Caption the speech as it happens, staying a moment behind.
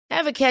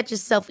Ever catch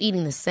yourself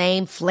eating the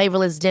same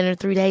flavorless dinner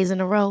 3 days in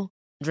a row?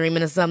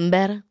 Dreaming of something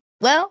better?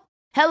 Well,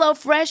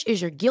 HelloFresh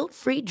is your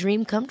guilt-free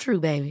dream come true,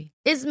 baby.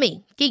 It's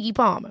me, Keke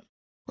Palmer.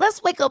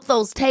 Let's wake up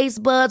those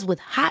taste buds with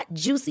hot,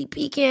 juicy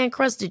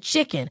pecan-crusted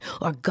chicken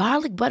or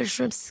garlic butter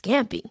shrimp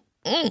scampi.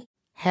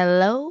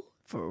 Hello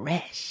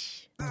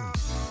Fresh.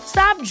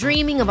 Stop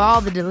dreaming of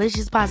all the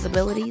delicious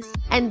possibilities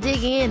and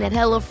dig in at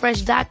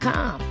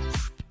HelloFresh.com.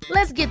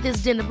 Let's get this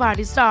dinner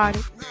party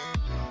started.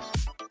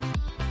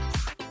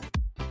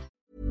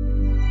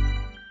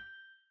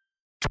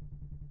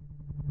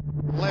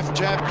 Left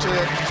jab to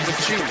the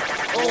chin.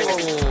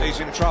 Oh, he's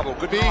in trouble.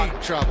 Good big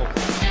night. trouble.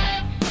 After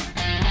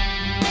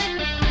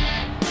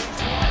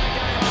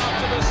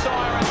the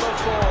siren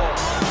before,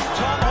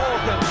 Tom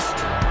Hawkins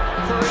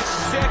for his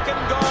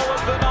second goal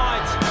of the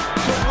night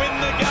to win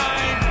the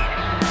game.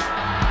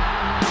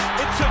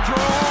 It's a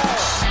draw.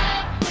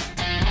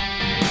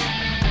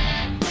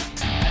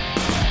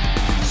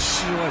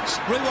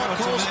 Ringwald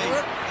calls for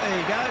it. There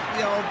you go,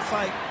 the old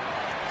fake.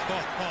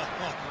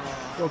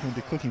 Welcome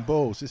to Clicking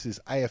Balls. This is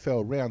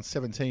AFL Round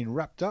 17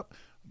 wrapped up.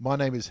 My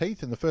name is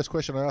Heath, and the first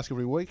question I ask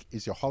every week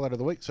is your highlight of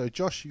the week. So,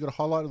 Josh, you got a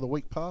highlight of the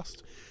week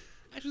past?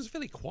 Actually, it was a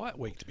fairly quiet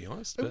week, to be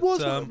honest. It but,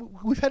 was.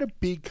 We've had a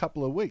big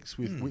couple of weeks,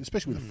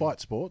 especially with the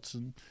fight sports.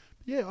 And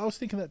yeah, I was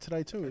thinking that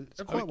today too.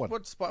 It's quite one.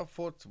 What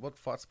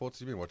fight sports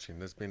have you been watching?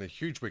 There's been a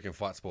huge week in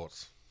fight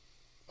sports.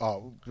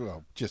 Oh,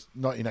 well, just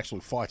not in actual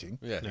fighting.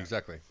 Yeah,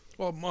 exactly.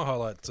 Well, my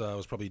highlight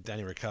was probably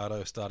Danny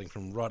Ricciardo starting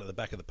from right at the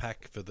back of the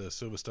pack for the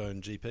Silverstone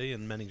GP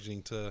and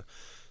managing to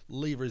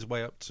lever his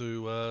way up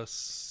to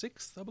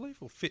sixth, I believe,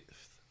 or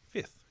fifth,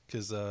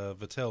 because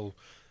Vettel,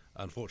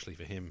 unfortunately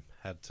for him,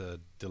 had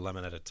to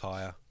delaminate a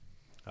tyre.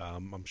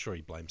 I'm sure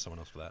he blamed someone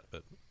else for that,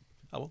 but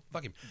oh well,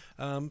 fuck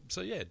him.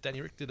 So yeah,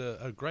 Danny Rick did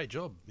a great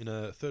job in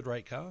a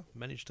third-rate car,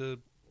 managed to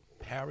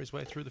power his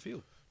way through the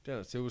field. Down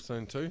at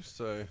Silverstone too,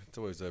 so it's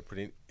always a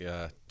pretty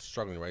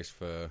struggling race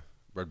for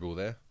Red Bull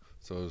there.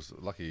 So I was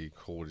lucky he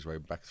crawled his way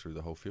back through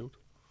the whole field.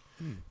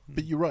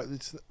 But you're right.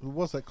 It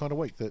was that kind of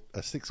week that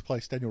a sixth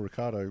place Daniel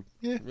Ricciardo.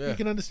 Yeah, you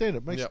can understand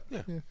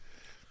it.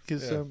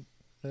 Because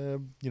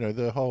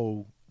the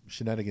whole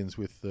shenanigans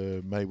with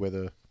the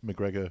Mayweather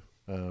McGregor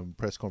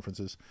press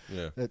conferences.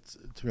 Yeah, that's,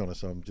 to be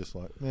honest, I'm just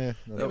like, it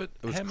was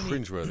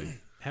cringeworthy.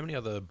 How many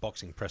other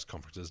boxing press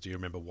conferences do you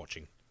remember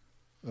watching?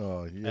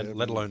 Oh yeah, and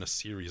let alone a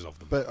series of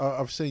them. But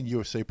I've seen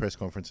UFC press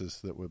conferences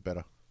that were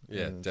better.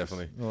 Yeah,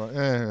 definitely.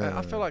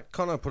 I feel like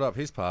Conor put up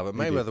his part, but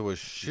Mayweather was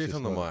shit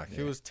on the mic. Yeah.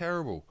 He was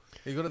terrible.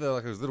 He got it there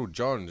like his little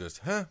John,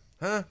 just,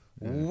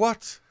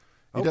 what?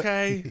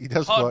 Okay. He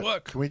does hard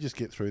work. Can we just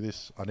get through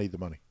this? I need the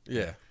money.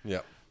 Yeah.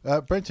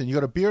 Brenton, you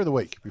got a beer of the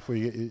week before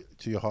you get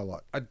to your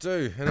highlight. I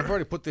do, and I've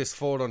already put this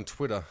forward on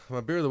Twitter.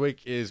 My beer of the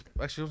week is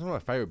actually one of my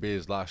favourite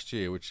beers last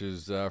year, which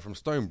is from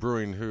Stone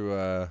Brewing, who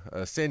are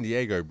a San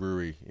Diego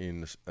brewery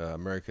in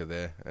America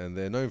there, and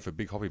they're known for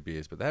big hoppy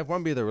beers, but they have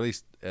one beer they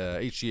release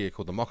each year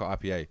called the Mocha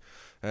IPA.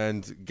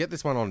 And get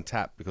this one on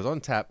tap, because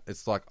on tap,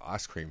 it's like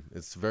ice cream.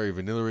 It's very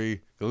vanilla-y,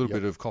 a little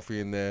bit of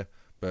coffee in there,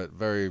 but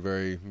very,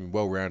 very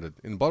well-rounded.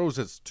 In bottles,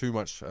 it's too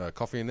much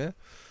coffee in there.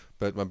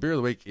 But my beer of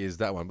the week is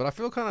that one. But I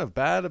feel kind of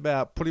bad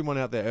about putting one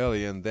out there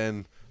early and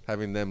then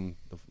having them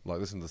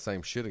listen to the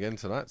same shit again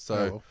tonight.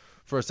 So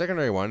for a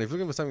secondary one, if you're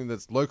looking for something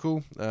that's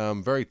local,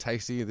 very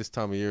tasty this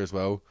time of year as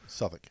well.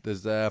 Southwark.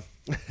 There's Can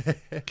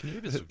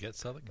you ever get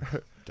Southwark?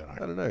 I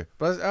don't know.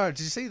 But did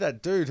you see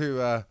that dude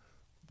who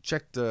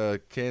checked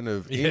a can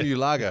of Emu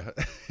Lager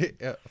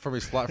from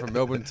his flight from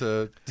Melbourne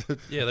to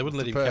yeah, they wouldn't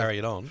let him Perth. carry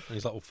it on. And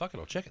he's like, well, fuck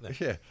it, I'll check it then.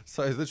 Yeah,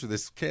 so it's literally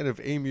this can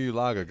of Emu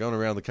Lager going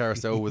around the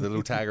carousel with a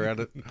little tag around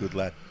it. Good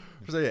lad.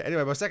 So yeah,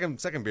 anyway, my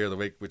second beer of the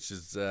week, which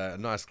is a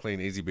nice,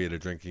 clean, easy beer to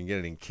drink. You can get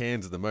it in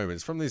cans at the moment.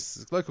 It's from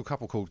this local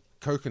couple called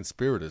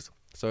Co-Conspirators.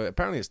 So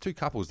apparently it's two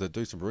couples that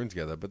do some brewing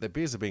together, but their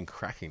beers have been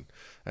cracking.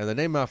 And they're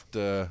named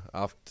after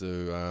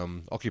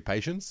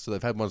occupations. So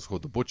they've had ones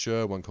called The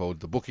Butcher, one called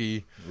The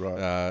Bookie. Right.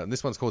 And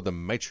this one's called The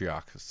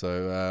Matriarch.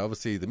 So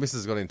obviously the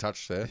missus got in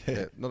touch there.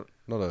 Yeah, not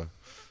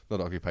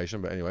an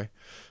occupation, but anyway.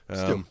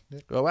 Still.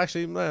 Well,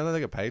 actually, no,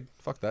 they get paid.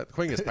 Fuck that. The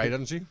Queen gets paid,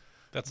 doesn't she?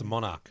 That's a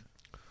monarch.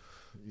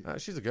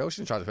 She's a girl. She's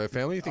in charge of her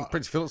family. You think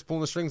Prince Philip's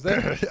pulling the strings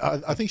there?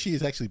 I think she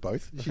is actually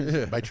both. She's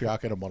a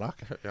matriarch and a monarch.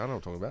 Yeah, I know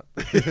what I'm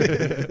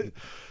talking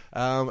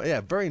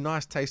about. Very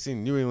nice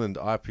tasting New England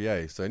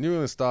IPA. So New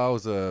England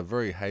styles are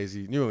very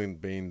hazy. New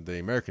England being the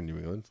American New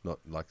England, not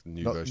like the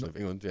new version of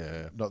England.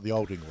 Yeah. Not the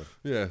old England.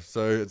 Yeah,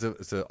 so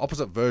it's an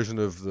opposite version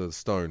of the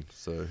Stone,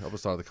 so opposite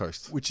side of the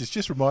coast. Which has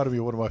just reminded me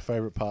of one of my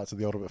favourite parts of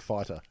The Ultimate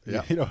Fighter.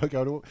 Yeah. I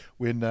go to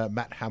when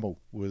Matt Hamill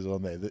was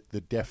on there,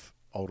 the deaf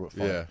Ultimate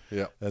Fighter.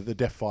 Yeah. The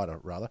deaf fighter,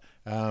 rather.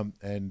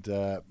 And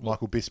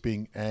Michael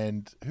Bisping,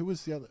 and who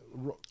was the other?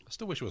 I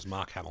still wish it was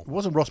Mark Hamill. It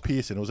wasn't Ross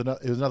Pearson. It was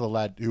another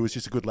lad who was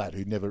just a good lad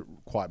who never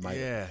quite made it.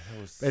 Yeah.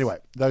 Anyway,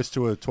 those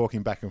two are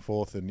talking back and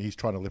forth, and he's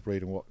trying to lip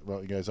read, and what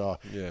he goes,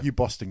 you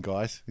Boston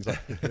guys. He's like,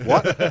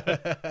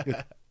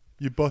 what?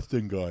 You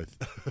Boston guys.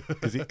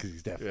 Because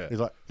he's deaf. Yeah. He's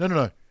like,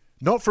 no.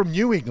 Not from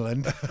New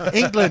England.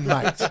 England,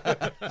 mate.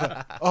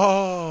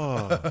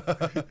 Oh.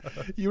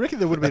 You reckon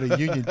there would have been a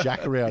Union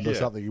Jack around or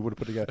something you would have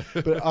put together.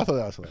 But I thought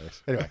that was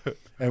hilarious. Anyway,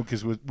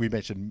 because we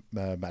mentioned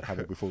Matt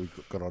Havoc before we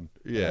got on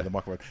the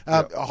microphone.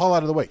 A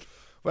highlight of the week.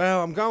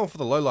 Well, I'm going for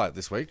the low light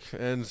this week,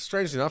 and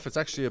strangely enough, it's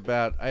actually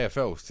about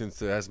AFL, since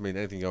there hasn't been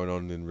anything going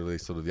on in really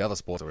sort of the other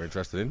sports that we're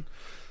interested in.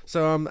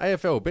 So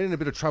AFL, been in a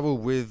bit of trouble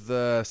with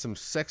some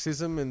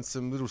sexism and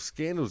some little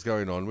scandals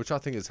going on, which I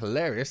think is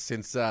hilarious,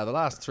 since the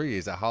last 3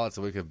 years, our highlights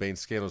of the week have been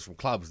scandals from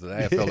clubs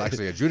that AFL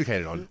actually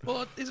adjudicated on.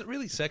 Well, is it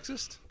really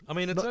sexist? I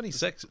mean, it's only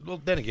sexist.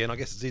 Well, then again, I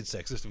guess it is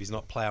sexist if he's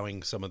not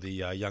ploughing some of the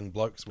young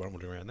blokes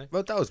wandering around there.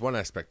 Well, that was one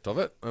aspect of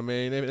it. I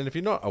mean, and if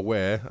you're not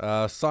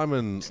aware,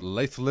 Simon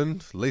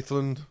Lathland,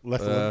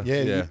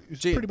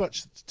 it's pretty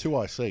much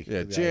 2IC.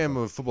 Yeah,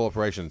 GM of football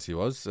operations he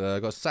was.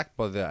 Got sacked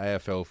by the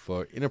AFL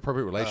for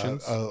inappropriate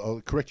relations. I'll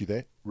correct you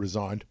there.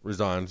 Resigned,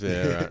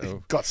 yeah.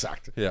 Right. Got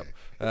sacked. Yeah.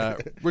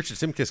 Richard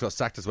Simkis got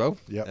sacked as well.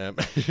 Yep.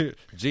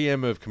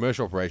 GM of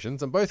commercial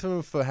operations, and both of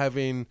them for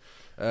having,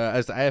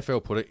 as the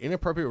AFL put it,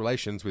 inappropriate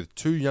relations with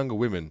 2 younger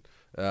women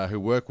who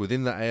work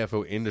within the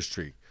AFL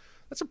industry.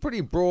 That's a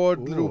pretty broad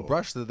little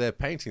brush that they're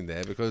painting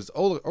there, because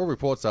all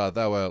reports are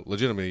they were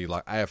legitimately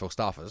like AFL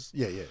staffers.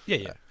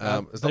 Yeah.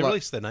 They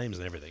released their names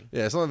and everything.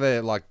 Yeah, it's not like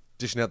they're like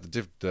dishing out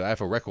the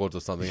AFL records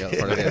or something out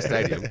front of their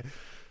stadium.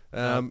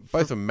 Both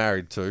of them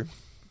married too.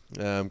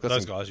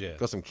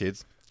 Got some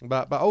kids.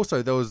 But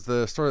also there was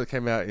the story that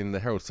came out in the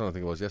Herald Sun, I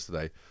think it was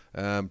yesterday.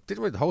 Didn't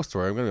read the whole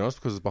story, I'm going to be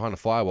honest, because it's behind a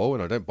firewall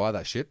and I don't buy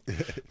that shit.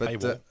 But,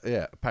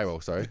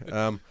 paywall, sorry.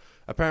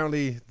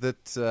 Apparently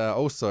that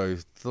also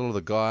a lot of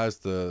the guys,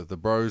 the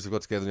bros have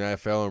got together in the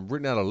AFL and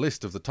written out a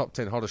list of the top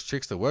 10 hottest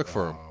chicks that work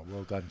for them. Oh,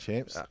 well done,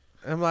 champs.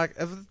 I'm like,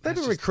 have they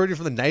been recruited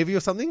from the Navy or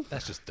something?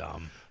 That's just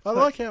dumb. I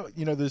like how,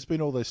 there's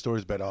been all those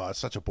stories about, it's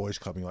such a boys'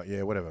 club. Like,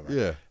 yeah, whatever, mate.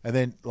 Yeah. And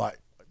then, like,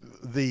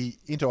 the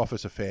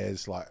inter-office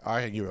affairs, like,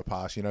 I can give it a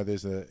pass.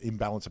 There's an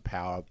imbalance of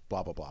power,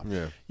 blah, blah, blah.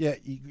 Yeah,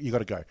 you got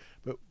to go.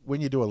 But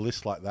when you do a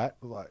list like that,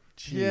 like,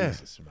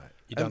 Jesus, mate.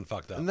 You done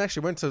fucked up. And they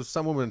actually went to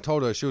some woman and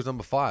told her she was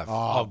number 5.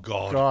 Oh,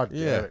 God. God,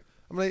 yeah.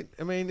 I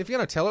mean, if you're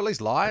going to tell her, at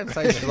least lie and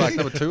say she's like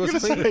number 2 or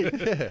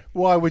something.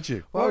 Why would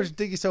you? Why would you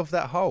dig yourself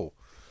that hole?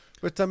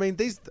 But, I mean,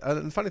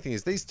 and the funny thing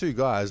is, these 2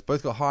 guys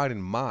both got hired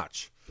in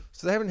March.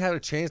 So they haven't had a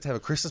chance to have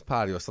a Christmas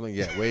party or something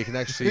yet where you can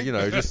actually,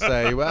 just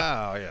say,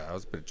 wow, yeah, I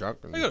was a bit drunk.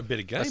 And they got a bit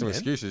of game, some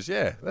excuses,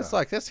 yeah.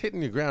 That's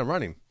hitting your ground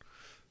running.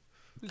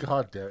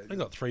 God damn it. They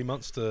got 3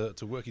 months to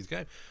work his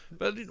game.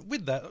 But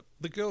with that,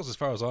 the girls, as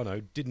far as I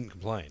know, didn't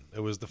complain.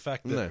 It was the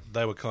fact that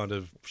they were kind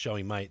of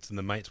showing mates and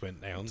the mates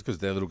went down. It's because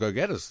they're little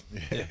go-getters.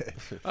 Yeah.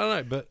 I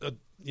don't know, but,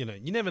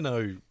 you never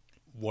know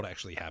what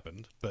actually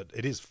happened, but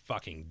it is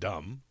fucking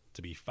dumb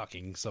to be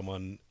fucking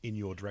someone in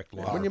your direct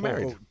line. When you're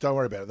married. Well, don't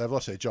worry about it. They've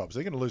lost their jobs.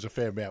 They're going to lose a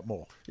fair amount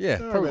more. Yeah,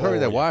 probably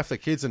their wife, their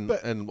kids, and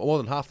more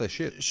than half their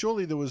shit.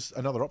 Surely there was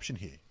another option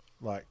here.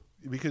 Like,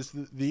 because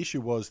the issue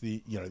was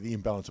the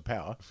imbalance of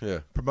power.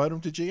 Yeah. Promote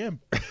them to GM.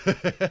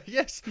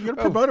 Yes. You've got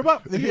to promote them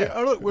up.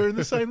 Oh, look, we're in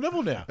the same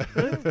level now.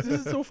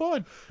 This is all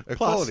fine.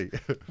 Equality.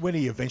 Plus, when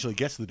he eventually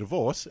gets the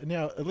divorce, and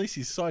now at least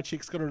his side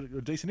chick's got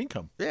a decent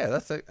income. Yeah,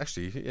 that's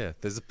actually,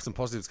 there's some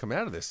positives come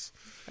out of this.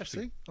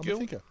 Actually, I'm a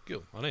thinker.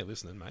 Gil, I know you're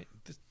listening, mate.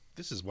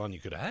 This is one you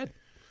could have had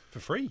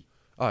for free.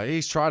 Oh,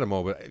 he's tried them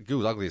all, but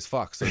Gil's ugly as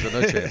fuck, so he's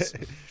got no chance.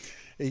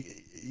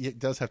 He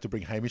does have to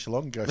bring Hamish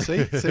along and go,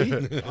 see,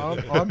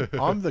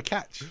 I'm the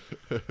catch.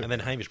 And then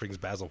Hamish brings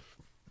Basil.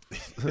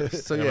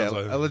 So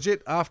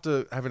legit,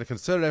 after having a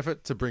concerted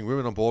effort to bring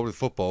women on board with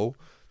football,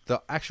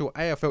 the actual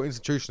AFL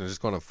institution has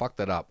just gone and fucked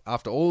that up.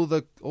 After all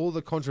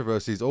the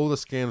controversies, all the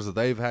scandals that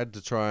they've had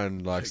to try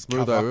and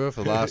smooth over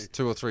for the last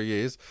 2 or 3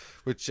 years,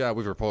 which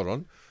we've reported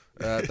on,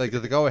 they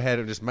go ahead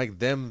and just make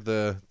them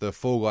the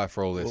fall guy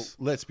for all this.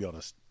 Well, let's be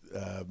honest.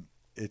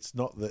 It's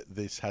not that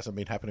this hasn't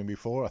been happening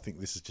before. I think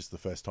this is just the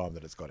first time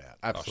that it's got out.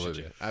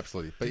 Absolutely,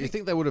 absolutely. But you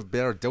think they would have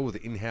better dealt with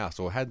it in-house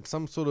or had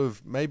some sort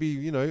of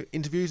maybe,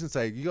 interviews and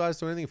say, you guys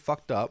do anything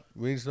fucked up?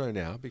 We need to know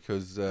now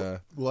because...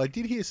 Well, I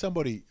did hear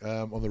somebody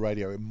on the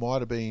radio, it might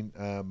have been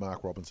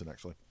Mark Robinson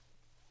actually,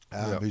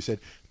 who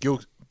said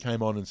Gil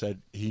came on and said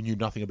he knew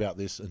nothing about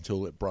this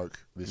until it broke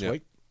this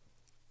week.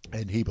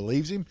 And he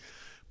believes him.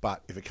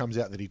 But if it comes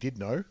out that he did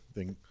know,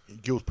 then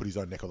Gil's put his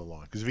own neck on the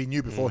line. Because if he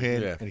knew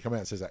beforehand and he come out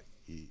and says that,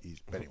 he's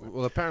anyway.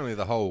 Well, apparently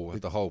the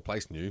whole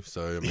place knew.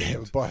 So I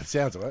mean, by the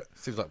sounds of it,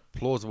 seems like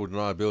plausible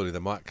deniability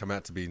that might come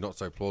out to be not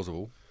so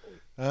plausible.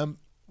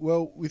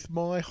 Well, with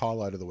my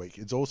highlight of the week,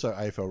 it's also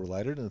AFL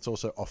related and it's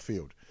also off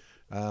field.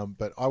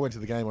 But I went to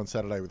the game on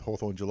Saturday with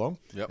Hawthorn Geelong,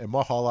 and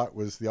my highlight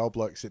was the old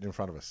bloke sitting in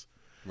front of us.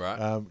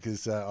 Right.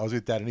 Because I was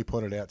with Dad and he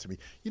pointed out to me,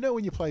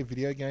 when you play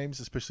video games,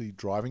 especially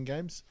driving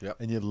games,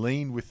 and you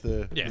lean with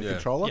the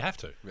controller? You have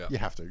to. Yeah. You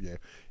have to,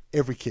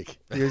 Every kick.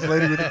 He was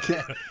leaning with a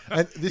kick.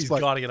 And this He's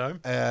bloke, guiding it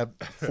home.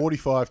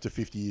 45 to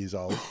 50 years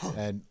old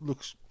and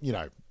looks, you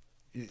know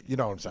what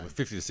I'm saying.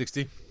 50 to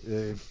 60.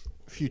 A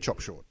few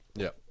chops short.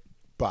 Yeah.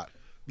 But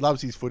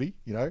loves his footy,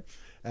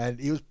 and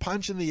he was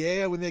punching the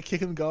air when they're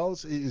kicking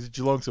goals. He was a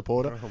Geelong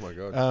supporter. Oh, my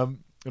God.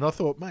 And I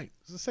thought, mate,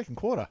 it's the second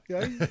quarter. You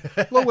know,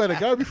 long way to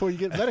go before you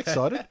get that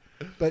excited.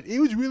 But he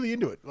was really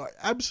into it, like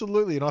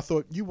absolutely. And I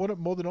thought, you want it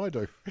more than I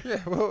do.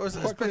 Yeah, well, it was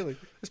Quite clearly.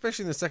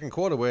 especially in the second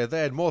quarter where they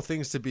had more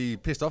things to be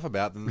pissed off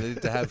about than they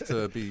did to have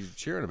to be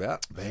cheering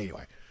about. But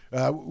anyway,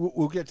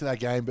 we'll get to that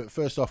game. But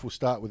first off, we'll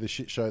start with the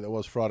shit show that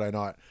was Friday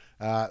night.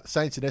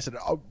 Saints and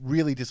Essendon,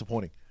 really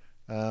disappointing.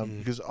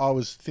 Because I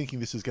was thinking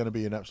this is going to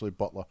be an absolute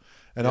bottler.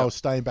 And I was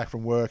staying back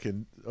from work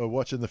and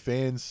watching the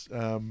fans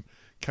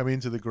come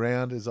into the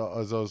ground as I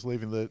was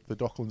leaving the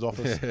Docklands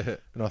office.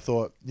 And I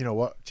thought, you know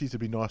what, geez, it'd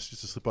be nice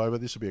just to slip over.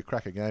 This would be a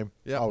cracker game.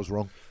 Yep. I was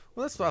wrong.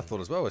 Well, that's what I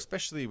thought as well,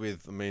 especially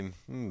with, the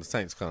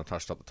Saints kind of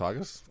touched up the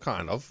Tigers.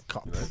 Kind of,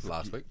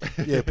 last week.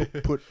 Yeah,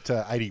 put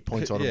 80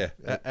 points on them.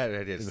 At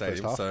Etihad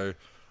Stadium. half. So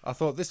I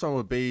thought this one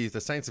would be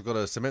the Saints have got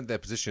to cement their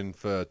position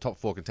for top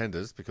 4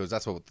 contenders because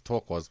that's what the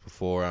talk was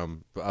before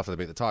after they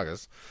beat the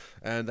Tigers.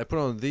 And they put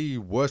on the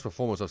worst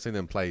performance I've seen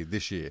them play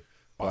this year.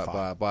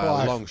 By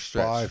a long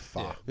stretch. By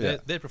far. Yeah.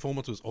 Their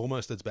performance was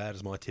almost as bad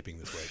as my tipping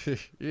this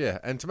week. Yeah,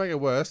 and to make it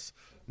worse,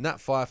 Nat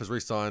Fyfe has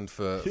re-signed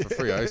for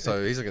Freo,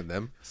 so he's looking at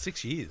them.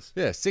 6 years.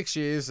 Yeah, 6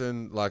 years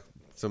and like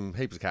some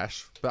heaps of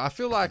cash. But I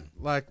feel like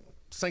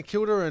St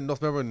Kilda and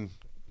North Melbourne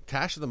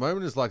cash at the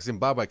moment is like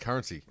Zimbabwe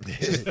currency.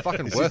 It's just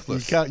fucking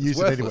worthless. You can't use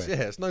it anywhere. Yeah,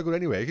 it's no good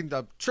anywhere. You can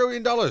 $1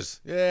 trillion.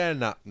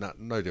 Yeah,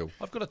 no deal.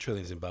 I've got $1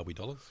 trillion Zimbabwe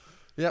dollars.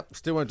 Yep,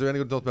 still won't do any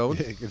good to North Melbourne.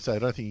 Yeah, I can say, I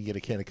don't think you can get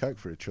a can of Coke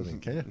for $1 trillion,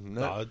 can you?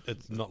 No,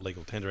 it's not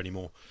legal tender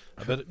anymore.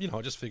 But,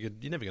 I just figured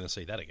you're never going to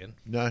see that again.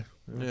 No.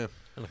 Yeah.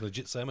 And I can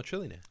legit say I'm a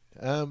trillionaire.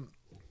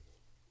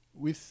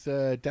 With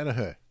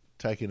Danaher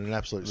taking an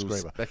absolute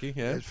screamer. Becky,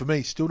 yeah. For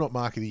me, still not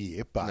mark of the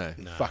year, but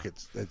No. fuck,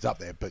 it's up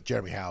there. But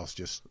Jeremy Howe's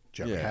just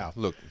Jeremy Howe.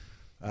 Look.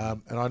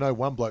 And I know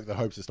one bloke that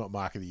hopes it's not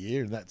mark of the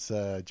year, and that's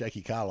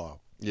Jakey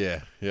Carlisle.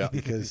 Yeah.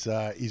 Because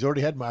he's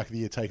already had mark of the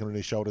year taken on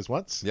his shoulders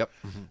once. Yep.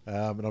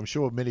 And I'm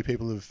sure many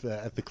people have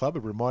at the club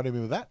have reminded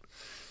him of that.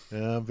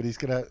 But he's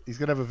gonna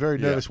have a very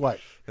nervous wait.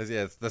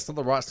 Yeah, that's not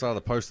the right side of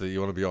the poster that you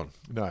want to be on.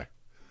 No.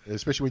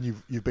 Especially when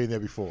you've been there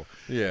before.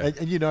 Yeah. And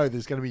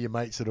there's going to be your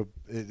mates that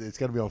it's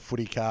going to be on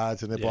footy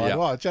cards and they're Yeah.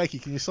 buying, Jakey,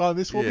 can you sign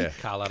this for me?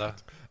 Carlotta.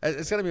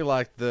 It's going to be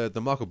like the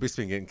Michael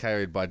Bisping getting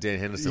carried by Dan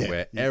Henderson,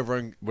 where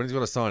everyone, when he's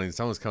got a signing,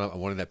 someone's kind of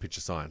wanting that picture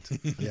signed.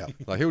 Yeah.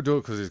 Like he'll do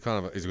it because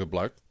he's a good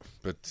bloke,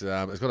 but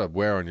it's got to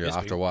wear on you Bisping.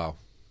 after a while.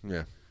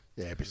 Yeah.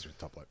 Yeah, Bisping's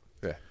top bloke.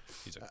 Yeah.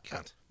 He's a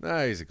cunt.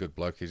 No, he's a good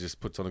bloke. He just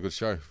puts on a good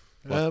show,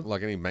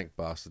 like any mank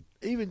bastard.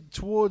 Even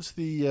towards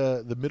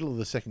the middle of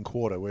the second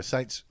quarter, where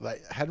Saints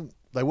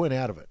they weren't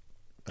out of it,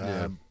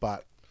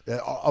 but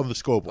on the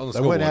scoreboard,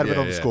 they weren't out of it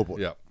on the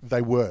scoreboard. Yeah.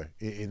 They were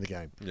in the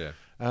game. Yeah.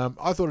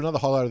 I thought another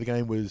highlight of the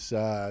game was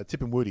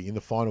Tip and Woody in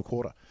the final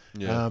quarter.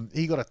 Yeah.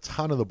 He got a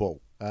ton of the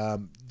ball.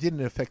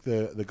 Didn't affect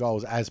the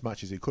goals as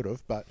much as he could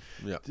have, but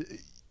Yeah.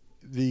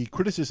 the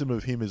criticism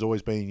of him has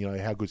always been,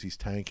 how good's his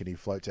tank and he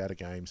floats out of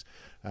games.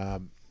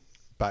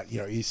 But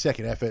his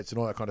second efforts and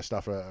all that kind of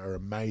stuff are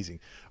amazing.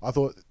 I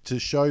thought to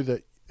show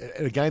that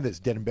in a game that's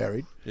dead and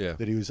buried,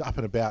 that he was up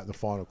and about in the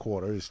final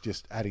quarter is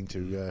just adding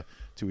to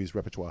his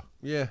repertoire.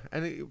 Yeah,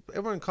 and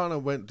everyone kind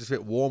of went just a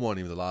bit warm on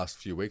him the last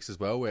few weeks as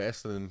well, where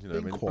Essendon, he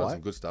put on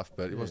some good stuff,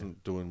 but he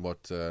wasn't doing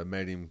what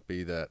made him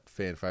be that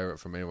fan favourite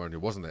from anyone who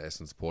wasn't an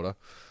Essendon supporter.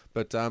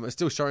 But it's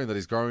still showing that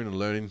he's growing and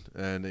learning,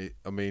 and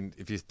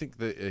if you think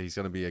that he's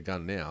going to be a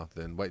gun now,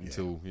 then wait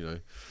until,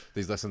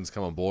 these lessons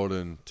come on board,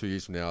 and 2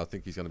 years from now, I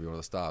think he's going to be one of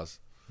the stars.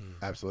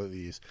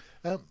 Absolutely is.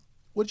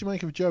 What did you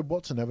make of Jobe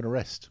Watson having a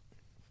rest?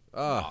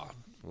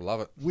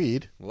 Love it.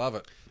 Weird. Love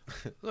it.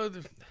 Look,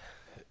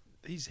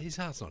 his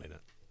heart's not in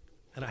it.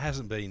 And it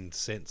hasn't been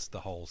since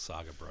the whole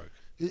saga broke.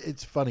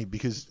 It's funny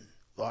because,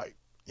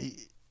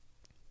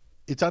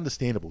 it's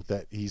understandable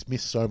that he's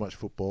missed so much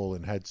football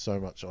and had so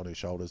much on his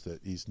shoulders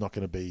that he's not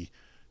going to be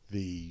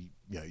the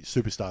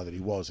superstar that he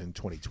was in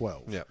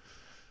 2012. Yeah.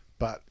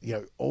 But,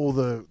 all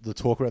the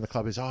talk around the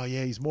club is,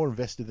 he's more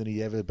invested than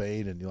he ever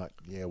been. And you're like,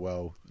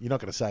 well, you're not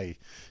going to say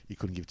he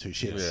couldn't give two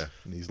shits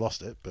and he's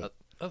lost it. But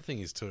the other thing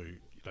is, too,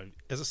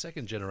 as a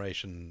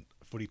second-generation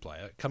footy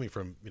player, coming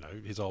from,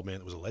 his old man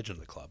that was a legend of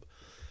the club,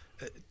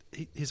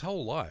 his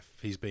whole life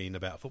he's been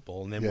about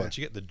football. And then once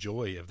you get the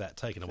joy of that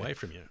taken away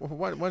from you...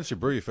 Well, once you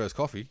brew your first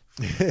coffee...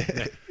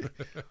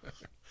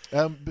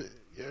 But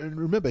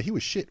remember, he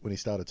was shit when he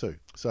started too.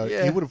 So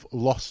he would have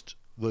lost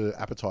the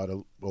appetite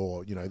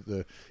or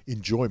the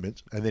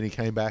enjoyment, and then he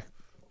came back,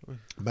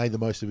 made the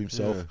most of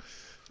himself.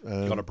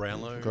 Got a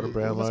Brownlow.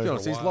 Let's be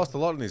honest, he's lost a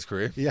lot in his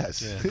career.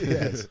 Yes,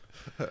 yes.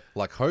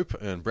 Like Hope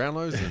and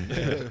Brownlows.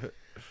 And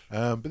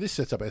but this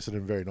sets up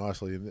Essendon very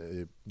nicely,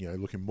 and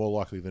looking more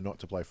likely than not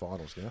to play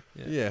finals now.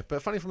 Yeah,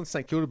 but funny from the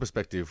St Kilda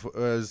perspective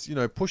was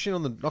pushing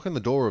on knocking the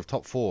door of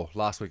top 4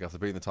 last week after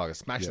beating the Tigers,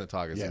 smashing the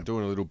Tigers, and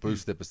doing a little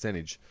boost to their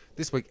percentage.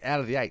 This week out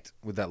of the 8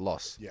 with that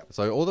loss. Yeah.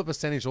 So all the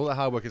percentage, all the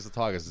hard work against the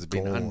Tigers has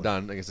been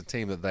undone against a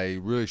team that they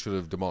really should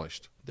have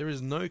demolished. There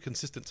is no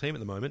consistent team at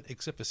the moment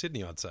except for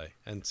Sydney, I'd say,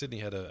 and Sydney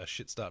had a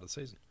shit start of the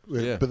season.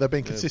 Yeah. But they've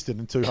been consistent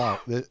in two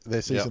halves.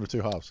 Their season of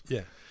two halves.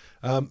 Yeah.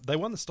 They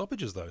won the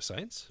stoppages though,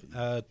 Saints,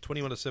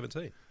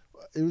 21-17.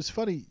 it was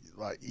funny.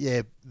 Like,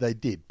 yeah, they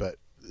did, but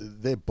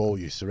their ball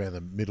use around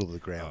the middle of the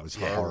ground was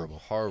horrible.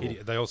 Horrible.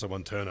 They also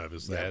won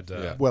turnovers. They had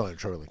Well and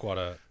truly. quite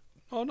a...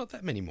 Oh, not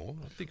that many more.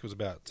 I think it was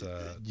about...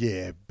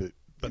 Yeah, but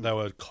But they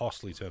were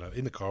costly turnovers.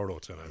 In the corridor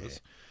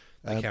turnovers,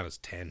 they count as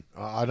 10.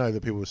 I know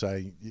that people were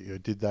saying,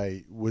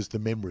 was the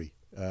memory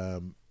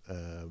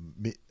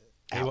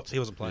out He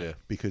wasn't playing.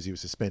 because he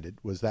was suspended?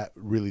 Was that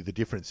really the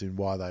difference in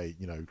why they,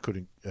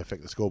 couldn't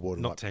affect the scoreboard?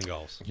 Not 10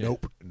 goals.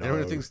 Nope. No.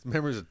 Everyone thinks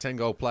Memory's a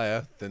 10-goal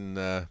player, then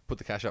put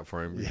the cash up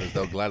for him because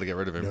they'll gladly get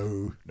rid of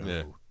him.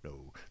 No.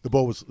 The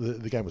ball was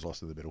the game was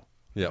lost in the middle.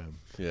 Yeah.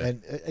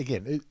 And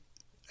again,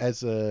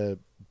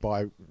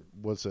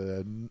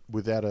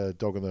 without a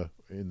dog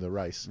in the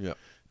race. Yeah.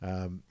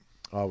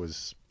 I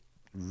was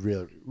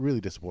really, really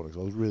disappointed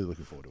because I was really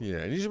looking forward to it. Yeah,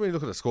 and usually when you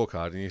look at the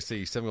scorecard and you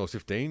see 7 goals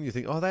 15, you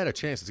think, oh, they had a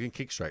chance. It's getting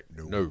kicked straight.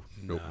 No.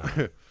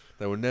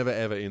 They were never,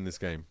 ever in this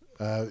game.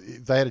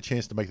 They had a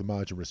chance to make the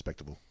margin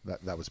respectable.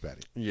 That was about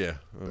it. Yeah.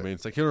 I mean,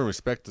 security and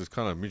respect is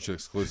kind of mutually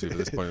exclusive at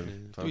this point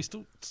in Do time. we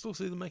still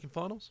see them making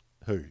finals?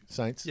 Who?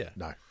 Saints? Yeah.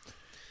 No.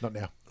 Not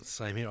now.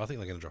 Same here. I think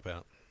they're going to drop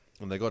out.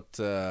 And they got,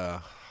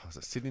 was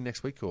it Sydney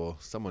next week or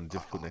someone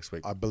difficult next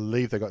week? I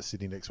believe they got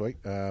Sydney next week.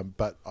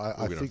 But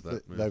I get think onto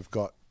that, yeah. they've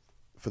got,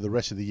 for the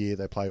rest of the year,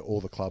 they play all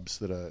the clubs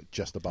that are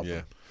just above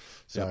them.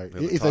 So Yep,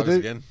 they're the if they Tigers do,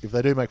 again. if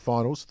they do make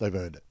finals, they've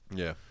earned it.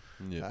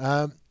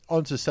 Yeah.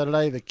 On to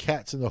Saturday, the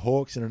Cats and the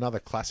Hawks in another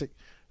classic.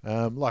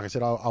 Like I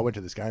said, I went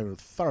to this game and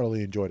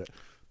thoroughly enjoyed it.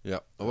 Yeah,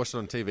 I watched it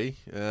on TV.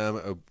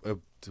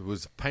 It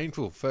was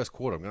painful first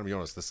quarter. I'm going to be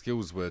honest. The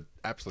skills were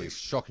absolutely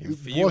shocking.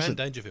 For you wasn't- and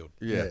Dangerfield.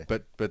 Yeah,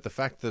 but the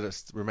fact that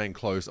it's remained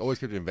close always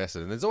kept you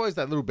invested, and there's always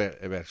that little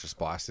bit of extra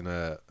spice in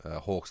a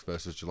Hawks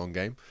versus Geelong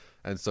game.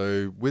 And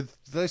so, with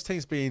those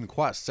teams being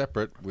quite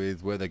separate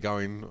with where they're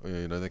going,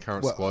 their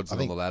current squads I and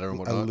on think the ladder and a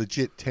whatnot.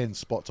 legit 10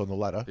 spots on the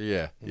ladder.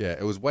 Yeah,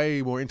 it was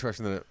way more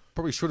interesting than it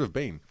probably should have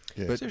been.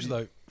 Yeah. But Seriously,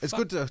 though, it's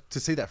good to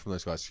see that from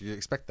those guys. You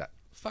expect that.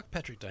 Fuck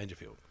Patrick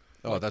Dangerfield.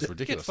 Oh, that's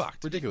ridiculous. Get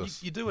fucked.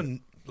 Ridiculous. You're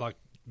doing like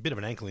a bit of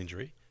an ankle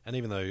injury, and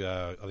even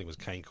though I think it was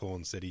Kane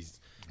Corn said he's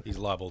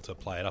liable to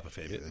play it up a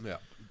fair bit. Yeah.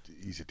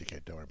 He's a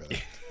dickhead, don't worry about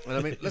that. And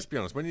I mean, let's be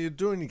honest. When you're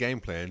doing your game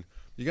plan,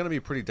 you're going to be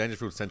pretty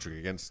Dangerfield centric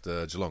against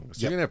Geelong.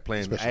 So you're going to have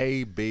plans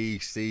A, B,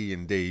 C,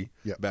 and D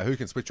about who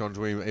can switch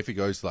onto him if he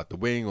goes to like the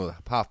wing or the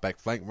half-back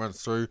flank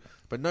runs through.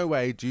 But no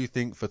way do you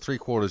think for 3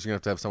 quarters you're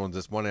going to have someone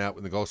just one out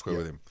in the goal square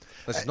with him.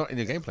 That's just not in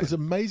your game It plan. was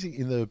amazing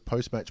in the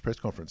post-match press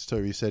conference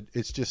too. He said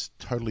it's just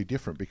totally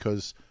different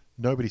because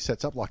nobody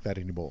sets up like that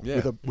anymore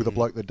Yeah. with a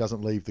bloke that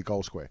doesn't leave the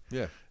goal square.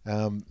 Yeah.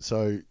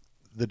 So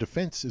the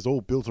defence is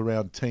all built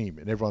around team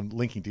and everyone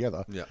linking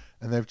together. Yeah.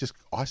 And they've just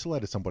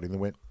isolated somebody and they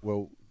went,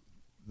 well,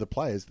 the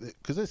players,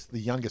 because it's the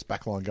youngest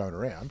backline going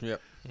around,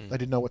 Yep. they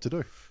didn't know what to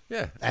do.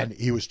 Yeah. And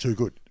he was too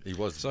good. He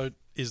was. So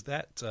is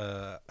that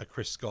a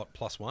Chris Scott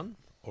 +1,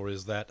 or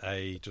is that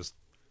a just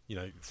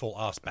fall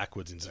ass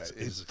backwards?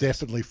 It's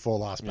definitely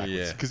fall ass backwards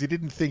Yeah. because he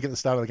didn't think at the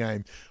start of the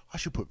game, I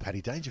should put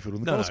Paddy Dangerfield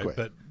in the goal No, square.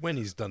 but when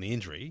he's done the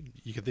injury,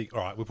 you can think, all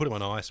right, we'll put him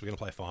on ice. We're going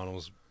to play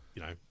finals.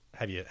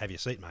 Have your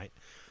seat, mate.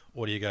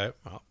 Or do you go,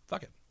 oh,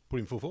 fuck it, put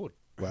him full forward?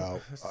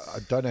 Well, I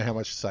don't know how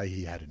much say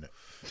he had in it.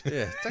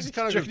 Yeah. It's actually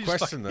kind of a good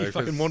question, though. He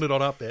fucking 'cause, wanted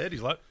on up there.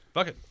 He's like,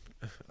 fuck it.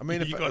 I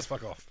mean, you guys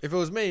fuck off. If it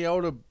was me, I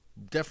would have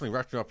definitely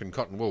wrapped him up in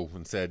cotton wool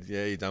and said,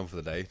 yeah, you're done for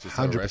the day. Just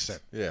have a rest. 100%.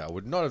 Yeah, I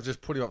would not have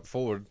just put him up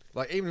forward.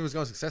 Like, even if it was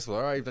going successful,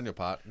 all right, you've done your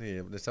part.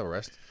 Yeah, let's have a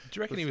rest. Do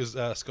you reckon he was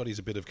Scotty's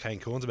a bit of Kane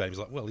Corns about him? He's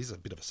like, well, he's a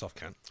bit of a soft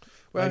cunt.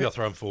 Well, Maybe I'll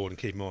throw him forward and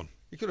keep him on.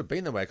 It could have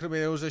been that way. It could have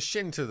been there was a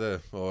shin to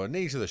the, or a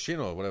knee to the shin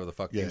or whatever the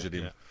fuck injured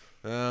him.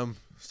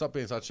 Stop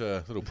being such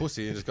a little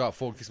pussy and just go up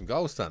forward and kick some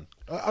goals, son.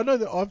 I know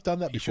that I've done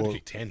that You should before. have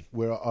kicked 10.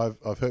 Where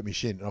I've hurt my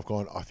shin and I've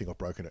gone, I think I've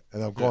broken it.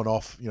 And I've gone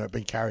off,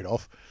 been carried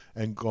off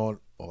and gone,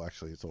 oh,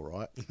 actually, it's all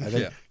right. And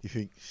then you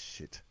think,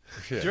 shit.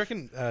 Do you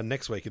reckon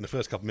next week, in the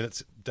first couple of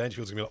minutes,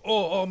 Dangerfield's going to be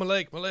like, oh, my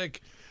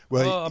leg.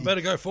 Well, I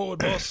better go forward,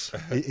 boss.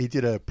 He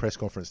did a press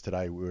conference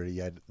today where he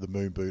had the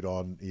moon boot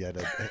on, he had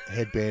a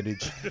head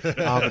bandage,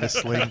 arm in a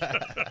sling.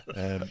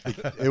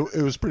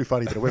 It was pretty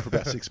funny, but it went for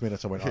about 6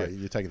 minutes. I went, oh,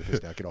 you're taking the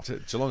piss now, get off.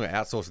 Geelong are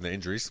outsourcing their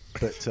injuries.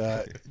 But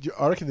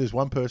I reckon there's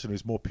one person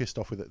who's more pissed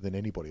off with it than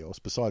anybody else,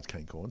 besides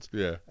Kane Corns.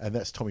 Yeah. And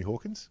that's Tommy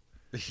Hawkins.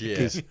 Yeah.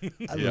 Because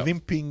a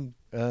limping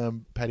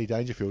Paddy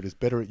Dangerfield is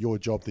better at your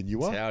job than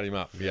you are. Towed him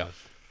up. Yeah.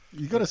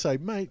 You've got to say,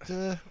 mate,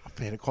 I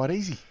found it quite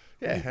easy.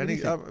 Yeah, What and do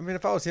you think? I mean,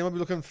 if I was him, I'd be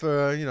looking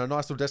for a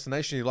nice little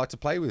destination you'd like to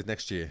play with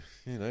next year.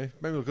 Maybe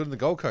look good in the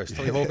Gold Coast.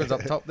 Tommy Hawkins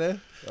up top there.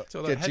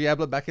 So Get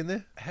Giabla back in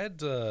there. Had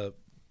the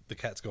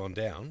Cats gone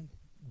down,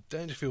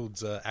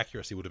 Dangerfield's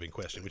accuracy would have been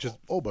questioned, which is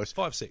Almost.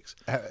 5'6".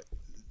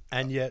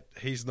 And yet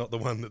he's not the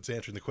one that's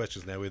answering the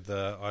questions now with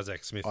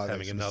Isaac Smith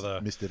having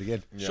another missed it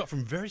again. shot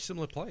from very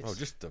similar place. Oh,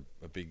 just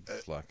a big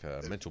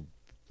mental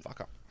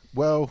fuck up.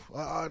 Well,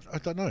 I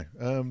don't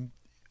know.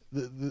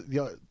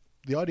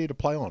 The idea to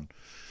play on.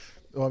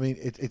 I mean,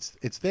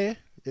 it's there.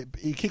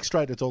 He kicks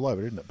straight, it's all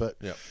over, isn't it? But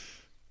Yeah.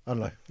 I don't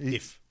know.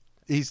 If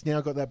he's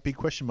now got that big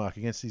question mark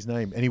against his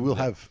name, and he will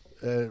have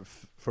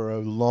for a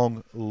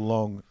long,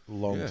 long,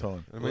 long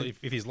time. I mean, well,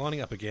 if he's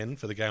lining up again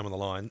for the game on the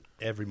line,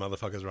 every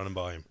motherfucker's running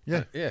by him.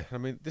 Yeah. Yeah, I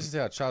mean, this is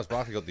how Charles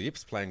Barkley got the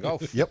yips playing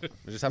golf. Yep. It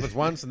just happens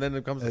once, and then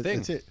it becomes a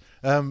thing. That's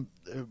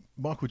it.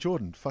 Michael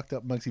Jordan fucked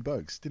up Muggsy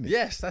Bogues, didn't he?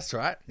 Yes, that's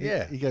right.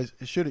 Yeah. He goes,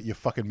 shoot it, you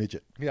fucking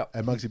midget. Yep.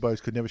 And Muggsy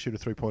Bogues could never shoot a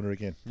three-pointer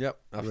again. Yep.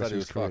 After that, he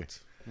was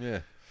fucked. Yeah.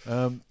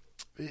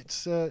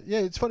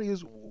 It's funny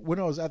because when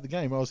I was at the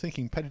game, I was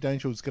thinking Paddy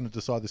Dangerfield was going to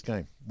decide this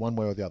game one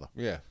way or the other.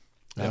 Yeah.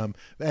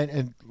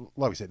 And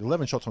like we said,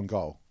 11 shots on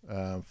goal,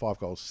 5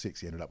 goals,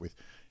 6 he ended up with.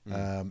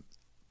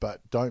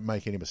 But don't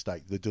make any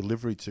mistake, the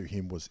delivery to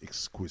him was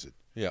exquisite.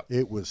 Yeah.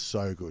 It was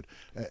so good.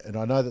 And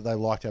I know that they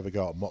like to have a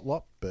go at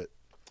Motlop, but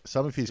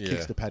some of his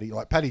kicks to Paddy,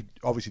 like Paddy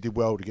obviously did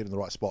well to get in the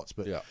right spots,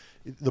 but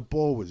the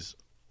ball was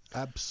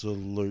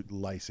absolute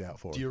lace out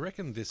for him. Do you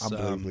reckon this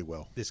unbelievably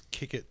well? This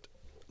kick it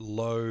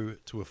low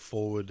to a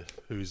forward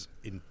who's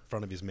in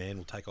front of his man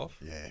will take off?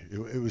 Yeah,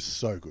 it was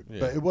so good. Yeah.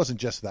 But it wasn't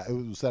just that. It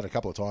was that a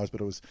couple of times,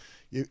 but it was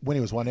when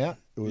he was one out,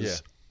 it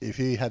was if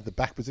he had the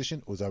back position,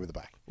 it was over the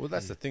back. Well,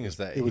 that's the thing is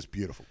that it was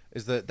beautiful.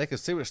 Is that they could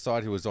see which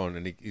side he was on,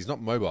 and he's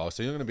not mobile,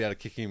 so you're not going to be able to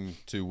kick him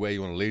to where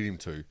you want to lead him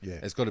to. Yeah.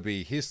 It's got to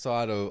be his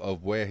side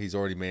of where he's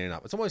already manning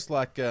up. It's almost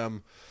like a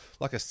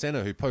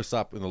centre who posts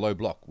up in the low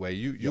block, where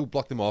you'll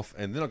block them off,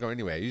 and they're not going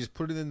anywhere. You just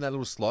put it in that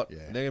little slot, and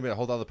they're going to be able to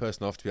hold the other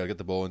person off to be able to get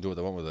the ball and do what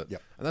they want with it.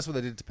 Yep. And that's what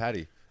they did to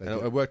Paddy. And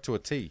it worked to a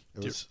T.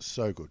 It was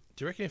so good.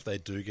 Do you reckon if they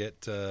do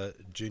get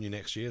Junior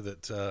next year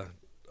that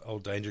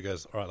old Danger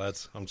goes, all right,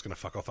 lads, I'm just going to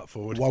fuck off up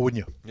forward? Why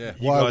wouldn't you? Yeah.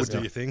 You guys do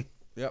your thing.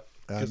 Yep.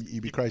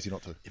 You'd be crazy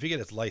not to. If he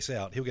gets lace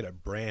out, he'll get a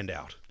brand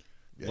out.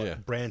 Yeah.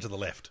 Brand to the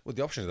left. Well,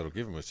 the options that'll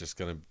give him is just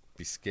going to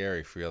be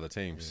scary for the other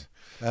teams.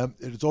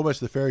 It's almost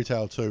the fairy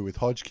tale too, with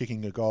Hodge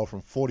kicking a goal from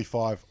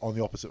 45 on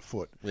the opposite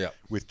foot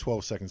with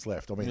 12 seconds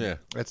left. I mean,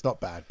 that's not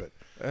bad, but...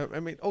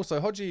 I mean,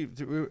 also,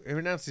 Hodgie he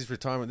announced his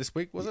retirement this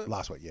week, was it?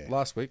 Last week, yeah.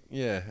 Last week,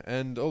 yeah.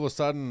 And all of a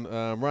sudden,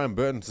 Ryan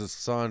Burton's has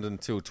signed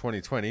until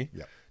 2020.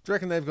 Yeah. Do you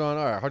reckon they've gone,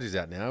 all right, Hodgie's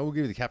out now, we'll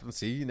give you the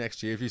captaincy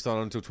next year if you sign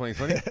on until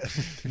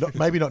 2020?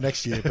 Maybe not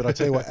next year, but I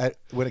tell you what,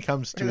 when it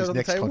comes to his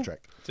next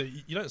contract... So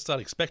you don't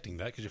start expecting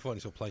that because you find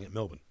yourself playing at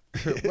Melbourne.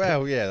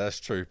 Well, yeah, that's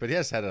true. But he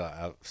has had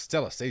a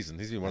stellar season.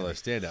 He's been one of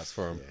those standouts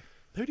for him. Yeah.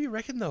 Who do you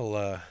reckon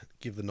they'll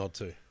give the nod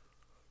to?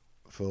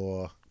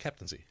 For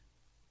captaincy?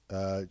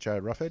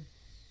 Jared Ruffhead?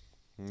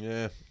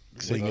 Yeah.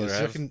 Seeing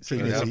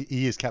as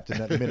he is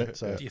captain at the minute.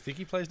 So do you think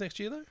he plays next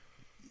year, though?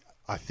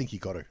 I think you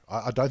got to.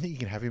 I don't think you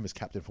can have him as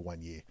captain for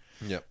 1 year.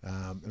 Yep.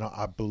 And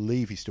I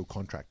believe he's still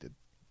contracted.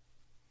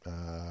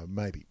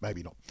 Maybe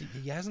not.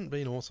 He hasn't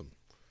been awesome.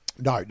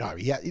 No.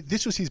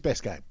 This was his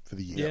best game for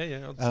the year.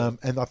 Yeah.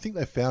 And I think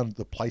they found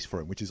the place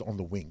for him, which is on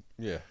the wing.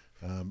 Yeah.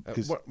 One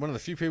of the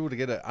few people to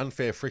get an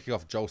unfair free kick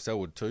off Joel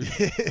Selwood too.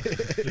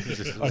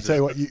 I tell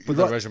you what, put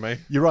that resume.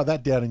 You write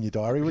that down in your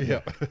diary, wouldn't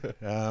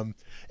you?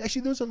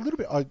 Actually, there was a little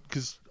bit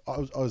because I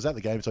was at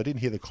the game, so I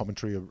didn't hear the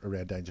commentary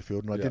around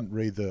Dangerfield, and I didn't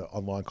read the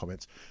online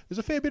comments. There's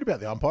a fair bit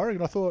about the umpiring,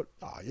 and I thought,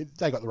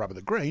 they got the rub of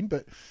the green,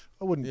 but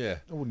I wouldn't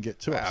get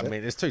too upset. I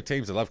mean, there's two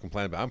teams that love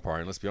complaining about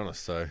umpiring. Let's be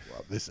honest. So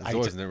there's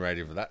always a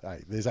narrative for that.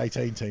 Hey, there's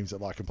 18 teams that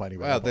like complaining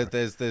about. Well,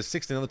 there's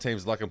 16 other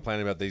teams that like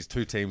complaining about these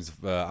two teams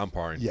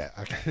umpiring. Yeah.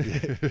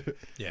 Okay.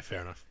 Yeah.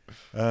 Fair enough.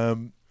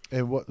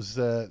 And what was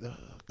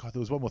God? There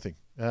was one more thing.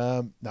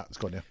 No, it's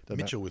gone now. Doesn't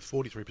Mitchell with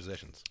 43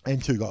 possessions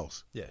and 2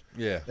 goals.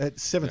 Yeah. At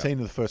 17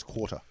 in the first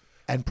quarter,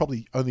 and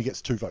probably only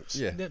gets 2 votes.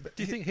 Yeah. But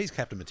do you think he's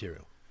captain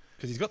material?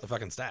 Because he's got the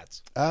fucking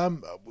stats.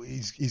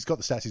 He's got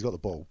the stats. He's got the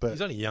ball. But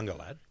he's only a younger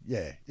lad.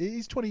 Yeah,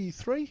 he's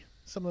 23,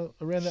 somewhere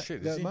around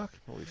that mark.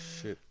 Holy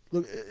shit!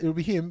 Look, it'll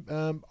be him.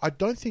 I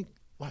don't think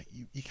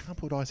you can't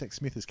put Isaac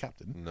Smith as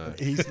captain. No,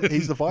 he's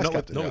the vice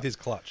captain. Not with his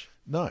clutch.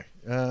 No.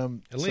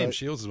 And Liam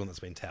Shields is one that's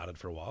been touted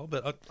for a while,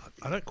 but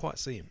I don't quite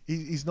see him.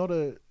 He's not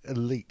an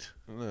elite.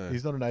 No.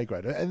 He's not an A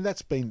grader, and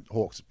that's been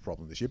Hawks'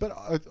 problem this year. But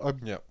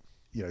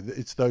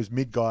it's those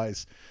mid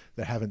guys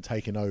that haven't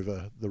taken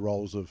over the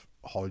roles of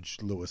Hodge,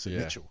 Lewis, and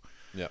Mitchell.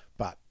 Yeah.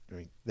 But I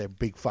mean, they're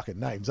big fucking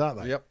names,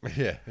 aren't they? Yep.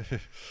 Yeah.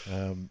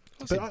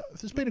 But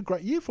it's been a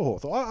great year for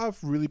Hawthorn.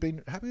 I've really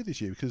been happy with this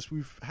year because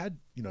we've had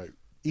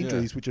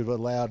injuries which have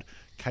allowed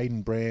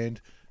Caden Brand,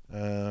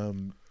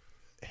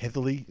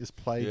 Heatherly has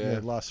played in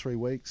the last 3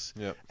 weeks,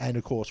 and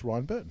of course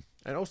Ryan Burton.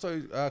 And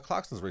also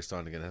Clarkson's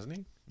re-signed again, hasn't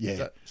he? Yeah. Is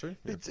that true?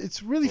 Yeah.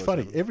 It's really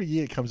funny. Every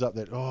year it comes up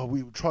that,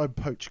 we try and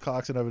poach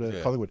Clarkson over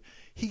to Collingwood.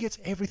 He gets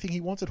everything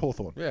he wants at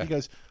Hawthorn. Yeah. He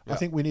goes, I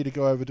think we need to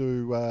go over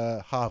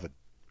to Harvard.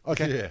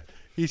 Okay. Yeah.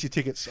 Here's your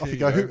tickets. Off you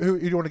go. Who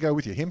do you want to go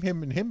with you? Him,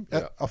 and him?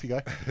 Yeah. Off you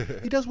go.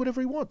 He does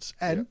whatever he wants.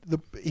 And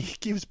he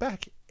gives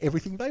back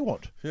everything they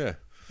want. Yeah.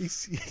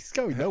 He's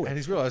going nowhere. And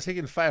he's realised he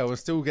can fail and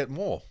still get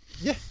more.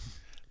 Yeah.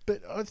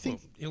 But I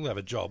think... he'll have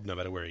a job no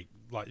matter where he...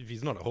 Like, if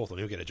he's not at Hawthorn,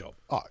 he'll get a job.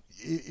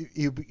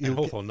 And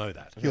Hawthorn know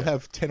that. He'll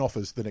have 10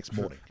 offers the next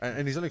morning.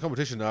 And his only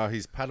competition are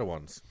his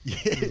Padawans.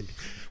 Yeah.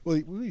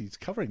 Well, he's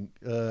covering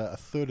a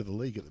third of the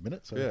league at the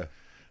minute. So.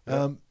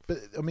 Yeah. But,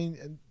 I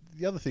mean,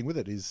 the other thing with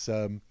it is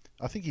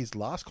I think his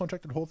last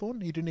contract at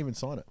Hawthorn, he didn't even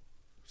sign it.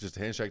 Just a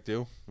handshake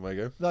deal. Away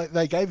you go.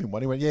 They gave him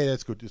one. He went, yeah,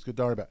 that's good. It's good.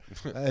 Don't worry about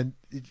it. And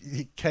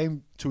he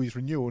came to his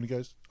renewal and he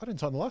goes, I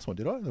didn't sign the last one,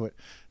 did I? And they went,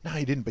 no,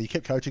 he didn't, but he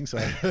kept coaching, so...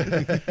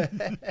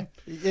 yeah,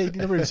 he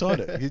never even signed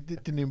it. He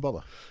didn't even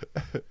bother.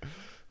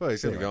 Well,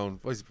 he's going to go on...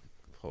 he's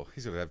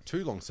going to have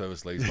 2 long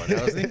service leagues by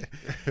now, isn't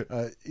he?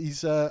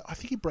 I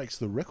think he breaks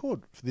the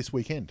record for this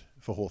weekend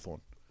for Hawthorn.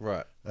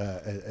 Right.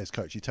 As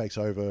coach. He takes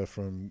over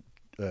from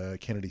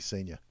Kennedy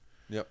Senior.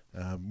 Yep.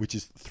 Which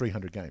is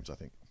 300 games, I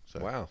think. So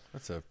Wow.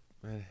 That's how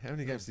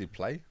many games did he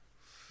play?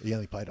 he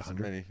only played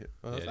 100. Many.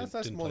 Well, Yeah, that's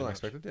didn't more than play I much.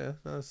 expected. Yeah,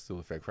 that's still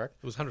a fair crack.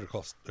 It was 100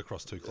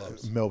 across 2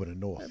 clubs. Melbourne and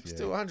North. Yeah.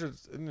 Still 100.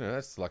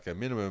 That's like a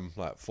minimum,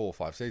 like 4 or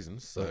 5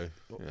 seasons. So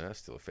that's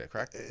still a fair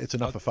crack. It's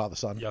enough for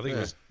father-son. Yeah, I think it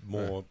was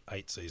more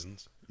 8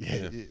 seasons.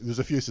 Yeah, there's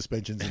a few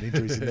suspensions and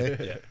injuries in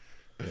there.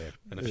 Yeah.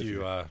 And a few,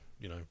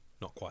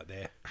 not quite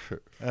there.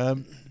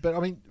 But, I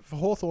mean, for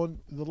Hawthorn,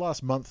 the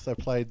last month they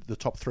played the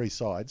top 3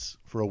 sides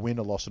for a win,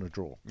 a loss and a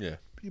draw. Yeah,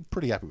 You're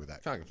pretty happy with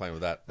that. can't complain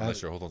with that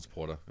unless you're a Hawthorn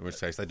supporter, in which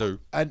case they do.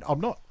 And I'm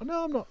not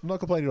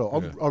complaining at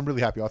all. I'm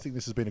really happy. I think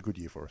this has been a good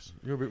year for us.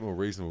 You're a bit more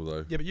reasonable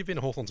though. Yeah, but you've been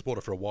a Hawthorn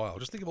supporter for a while.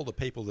 Just think of all the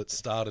people that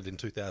started in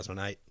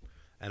 2008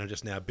 and are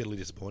just now bitterly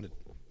disappointed.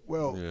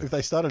 Well, if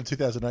they started in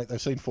 2008,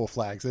 they've seen 4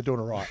 flags. They're doing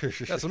all right.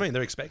 That's what I mean.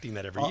 They're expecting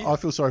that every year. I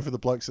feel sorry for the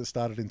blokes that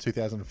started in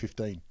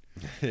 2015.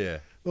 Yeah.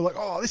 They're like,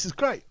 oh, this is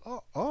great.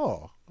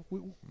 Other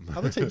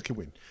teams can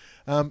win.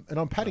 And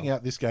I'm padding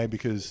out this game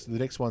because the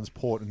next one's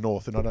Port and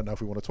North, and I don't know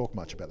if we want to talk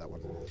much about that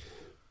one.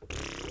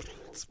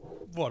 It's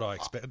what I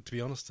expected, to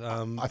be honest.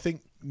 I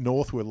think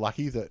North were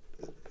lucky that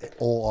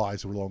all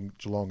eyes were on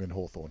Geelong and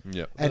Hawthorn.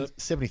 Yep. And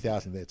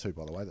 70,000 there too,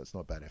 by the way. That's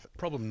not a bad effort.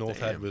 Problem North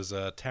had was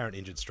Tarrant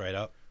injured straight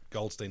up.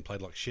 Goldstein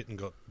played like shit and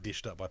got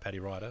dished up by Paddy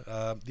Ryder.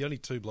 The only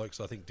 2 blokes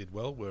I think did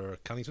well were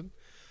Cunnington,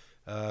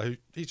 who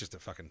he's just a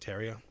fucking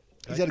terrier.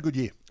 He's had a good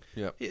year.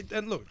 Yeah. Yeah,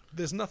 and look,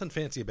 there's nothing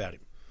fancy about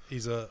him.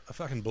 He's a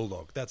fucking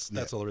bulldog. That's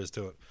all there is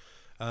to it.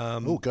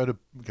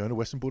 Go to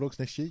Western Bulldogs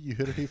next year. You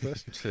heard it here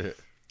first.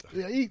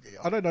 Yeah,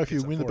 I don't know if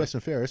he'll win the best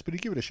and fairest, but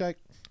he'll give it a shake.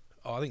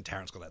 Oh, I think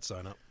Tarrant's got that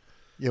sewn up.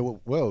 Yeah,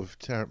 well, if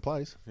Tarrant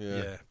plays.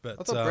 Yeah, but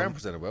I thought Brown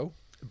presented well.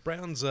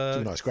 Brown's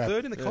a nice grab.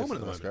 3rd in the Yeah, Coleman it's at a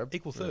the nice moment, grab.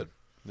 equal 3rd.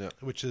 Yeah.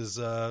 Which is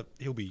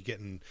he'll be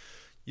getting.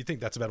 You think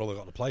that's about all they've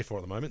got to play for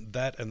at the moment?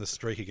 That and the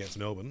streak against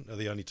Melbourne are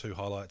the only 2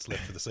 highlights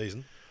left for the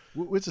season.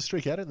 Where's the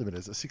streak at the minute?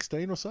 Is it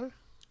 16 or so?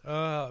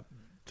 I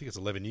think it's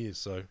 11 years,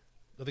 so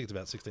I think it's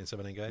about 16,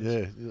 17 games.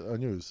 Yeah, I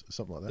knew it was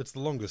something like that. It's the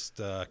longest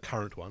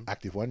current one.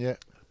 Active one, yeah.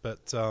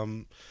 But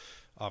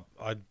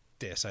I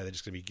dare say they're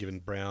just going to be giving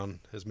Brown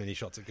as many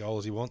shots at goal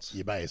as he wants.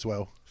 You may as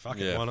well. Fuck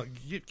it, Yeah. why not?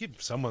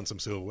 Give someone some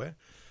silverware.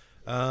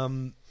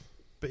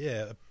 But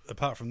yeah,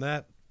 apart from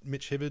that,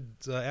 Mitch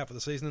Hibbard's out for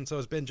the season, and so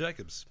is Ben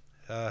Jacobs.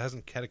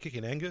 Hasn't had a kick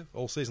in anger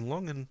all season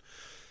long and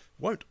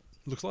won't.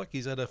 Looks like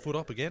he's had a foot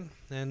up again,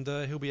 and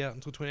he'll be out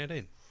until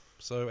 2018.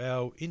 So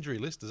our injury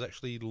list is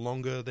actually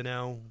longer than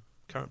our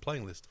current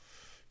playing list.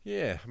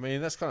 Yeah, I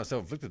mean, that's kind of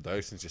self-inflicted,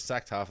 though, since you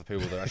sacked half the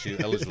people that are actually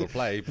eligible to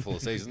play before the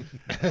season.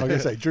 I was going to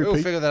say, We'll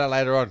figure that out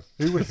later on.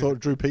 who would have thought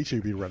Drew Peachy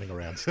would be running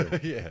around still?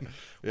 Yeah.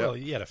 Well,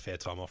 he had a fair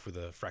time off with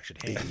a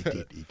fractured hand. He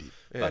did.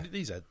 Yeah. But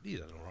he's had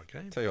an all right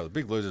game. Tell you what, the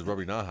big loser is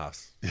Robbie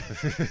Nahas.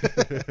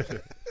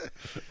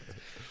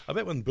 I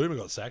bet when Boomer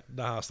got sacked,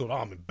 Nahas thought,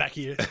 I'm back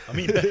here. I'm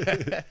in.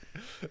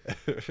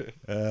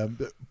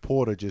 But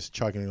Porter just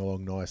chugging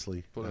along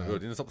nicely. Putting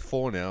good. In the top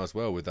 4 now as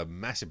well with a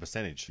massive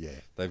percentage. Yeah.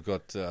 They've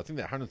got, I think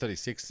they're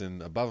 136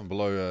 and above and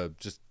below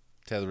just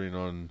tethering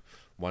on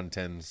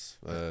 110s,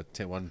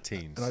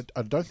 110s. And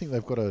I don't think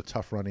they've got a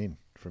tough run in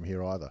from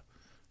here either.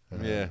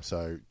 Yeah.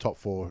 So top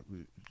 4,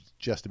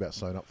 just about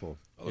sewn up for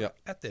them. Yeah.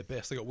 At their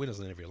best, they got winners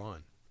on every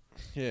line.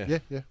 Yeah.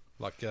 Yeah.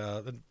 Like,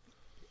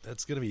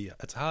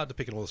 it's hard to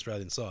pick an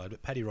All-Australian side,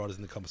 but Paddy Ryder's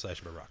in the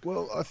conversation for ruck.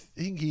 Well, I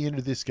think he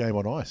ended this game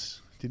on ice,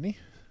 didn't he?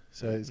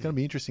 So it's going to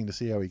be interesting to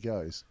see how he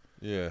goes.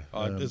 Yeah.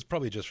 It's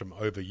probably just from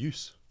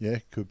overuse. Yeah,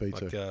 could be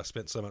Like, too.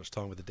 spent so much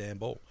time with the damn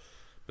ball.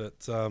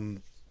 But,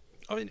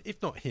 I mean,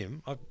 if not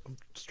him, I'm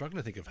struggling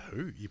to think of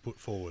who you put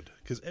forward.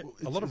 Because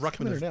a lot of it's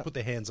coming in ruckmen and have out. put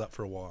their hands up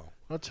for a while.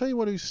 I'll tell you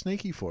what who's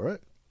sneaky for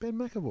it, Ben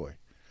McAvoy.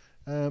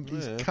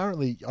 He's Yeah.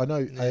 currently, I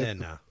know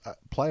Nah.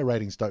 player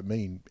ratings don't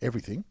mean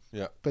everything,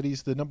 Yeah. but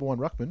he's the number 1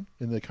 ruckman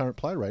in the current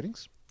player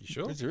ratings. You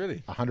sure? Is he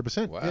really?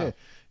 100%. Wow. Yeah.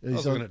 I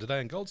was looking at it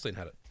today and Goldstein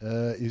had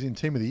it. He was in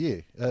Team of the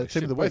Year. Team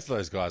Shit, of the both Week. of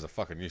those guys are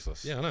fucking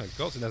useless. Yeah, I know.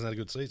 Goldstein hasn't had a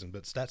good season,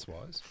 but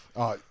stats-wise...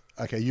 Oh,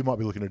 okay, you might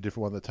be looking at a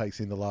different one that takes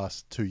in the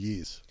last 2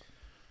 years.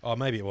 Oh,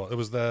 maybe it was. It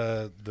was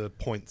the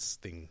points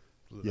thing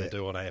that Yeah. they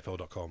do on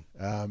AFL.com.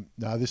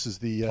 No, this is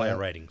the Player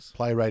ratings.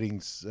 Player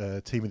ratings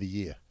Team of the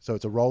Year. So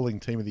it's a rolling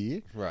Team of the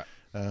Year. Right.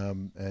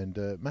 And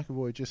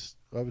McAvoy just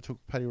overtook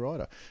Paddy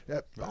Ryder.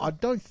 I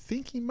don't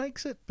think he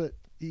makes it, but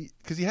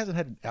because he hasn't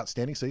had an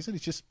outstanding season,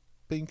 he's just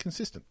been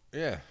consistent.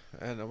 Yeah.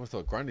 And I would have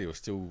thought Grundy was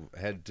still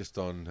ahead just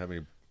on how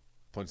many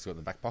points he got in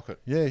the back pocket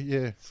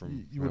Yeah.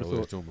 from You what would he have was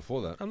thought. doing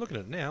before that. I'm looking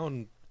at it now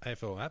on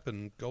AFL app,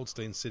 and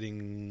Goldstein's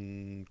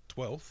sitting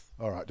 12th.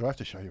 All right, do I have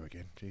to show you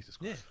again? Jesus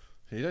Christ.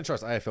 Yeah. You don't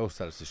trust AFL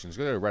statisticians.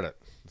 Go to Reddit.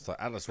 It's like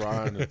Atlas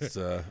Ryan. It's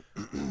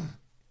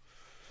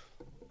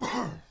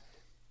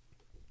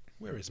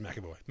Where is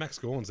McAvoy? Max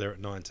Gorn's there at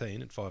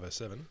 19 at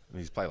 5:07. And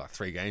he's played like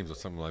 3 games or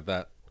something like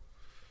that.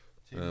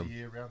 Team of the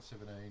year, round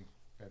 17,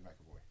 Ben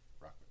McAvoy,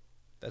 Ruckman.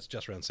 That's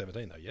just round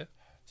 17 though, yeah?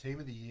 Team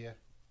of the year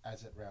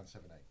as at round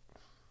 17.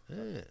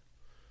 Yeah.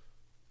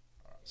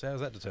 So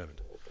how's that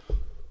determined?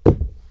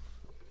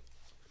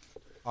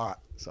 All right,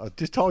 so I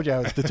just told you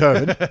how it's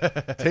determined.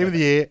 Team of the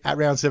year at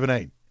round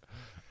 17.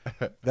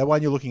 That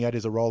one you're looking at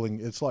is a rolling.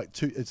 It's like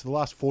it's the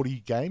last 40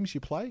 games you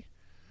play,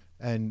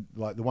 and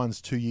like the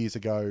ones 2 years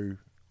ago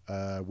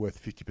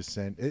worth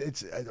 50%.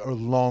 It's a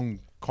long,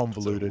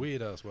 convoluted, It's a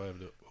weird ass way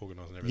of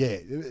organising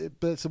everything. Yeah,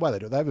 but it's the way they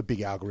do it. They have a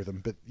big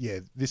algorithm. But yeah,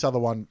 this other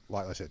one,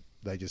 like I said,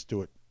 they just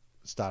do it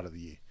start of the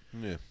year.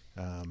 Yeah.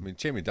 I mean,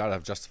 Champion Data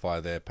have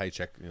justified their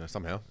paycheck,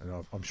 somehow.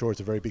 And I'm sure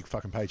it's a very big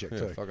fucking paycheck Yeah,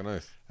 too. fucking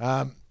oath.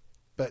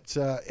 But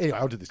anyway,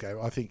 I'll do this game.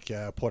 I think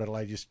Port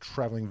Adelaide is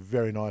travelling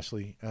very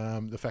nicely.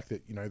 The fact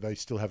that they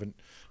still haven't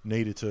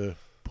needed to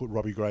put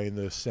Robbie Gray in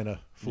the centre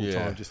full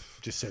time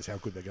just says how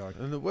good they're going.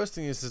 And the worst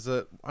thing is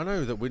that I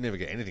know that we never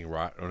get anything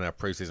right on our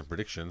pre-season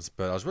predictions,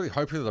 but I was really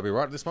hoping that they'll be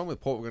right this one. With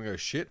Port, we're going to go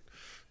shit.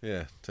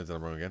 Yeah, turns out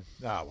I'm wrong again.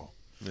 Ah, well.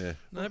 Yeah.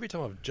 No, every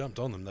time I've jumped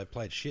on them, they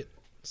played shit.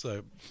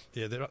 So,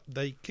 yeah,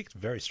 they kicked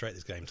very straight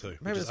this game too,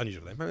 which is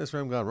unusual for them. Maybe that's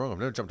where I'm going wrong. I've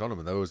never jumped on them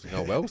and they always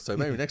go well. So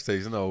maybe next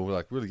season I'll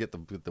really get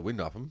the wind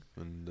up them.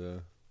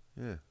 And,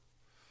 yeah.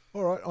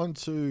 All right, on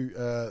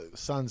to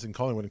Suns and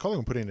Collingwood. And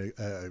Collingwood put in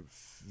a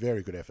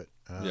very good effort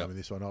in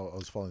this one. I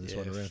was following this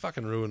one around.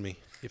 Fucking ruined me.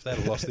 If they'd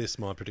have lost this,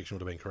 my prediction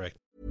would have been correct.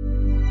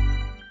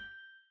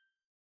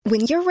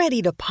 When you're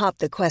ready to pop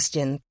the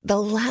question, the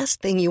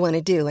last thing you want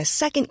to do is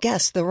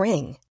second-guess the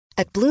ring.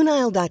 At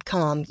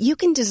BlueNile.com, you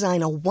can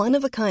design a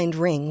one-of-a-kind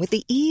ring with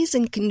the ease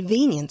and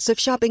convenience of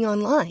shopping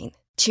online.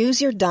 Choose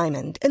your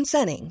diamond and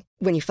setting.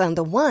 When you find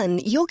the one,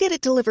 you'll get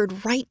it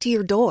delivered right to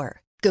your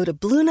door. Go to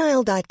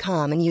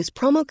BlueNile.com and use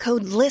promo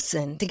code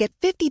LISTEN to get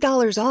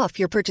 $50 off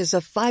your purchase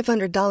of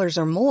 $500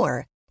 or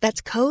more.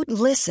 That's code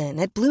LISTEN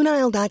at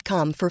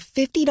BlueNile.com for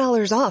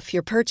 $50 off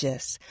your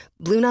purchase.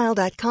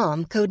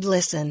 BlueNile.com, code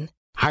LISTEN.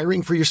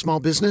 Hiring for your small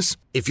business?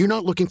 If you're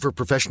not looking for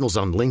professionals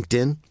on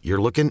LinkedIn,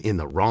 you're looking in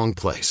the wrong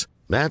place.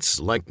 That's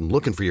like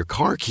looking for your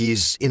car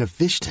keys in a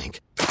fish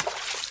tank.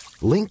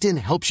 LinkedIn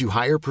helps you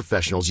hire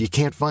professionals you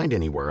can't find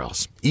anywhere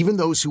else, even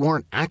those who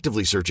aren't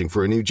actively searching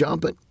for a new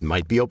job but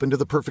might be open to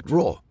the perfect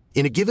role.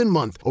 In a given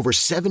month, over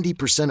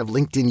 70% of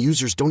LinkedIn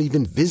users don't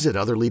even visit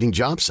other leading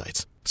job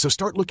sites. So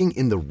start looking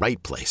in the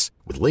right place.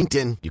 With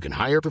LinkedIn, you can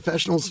hire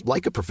professionals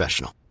like a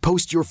professional.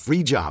 Post your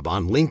free job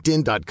on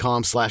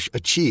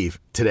linkedin.com/achieve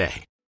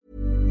today.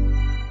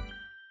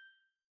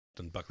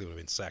 And Buckley would have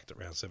been sacked at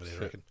round 17,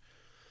 I reckon.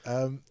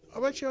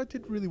 I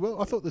did really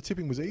well. I thought the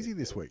tipping was easy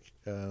this week,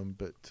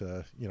 but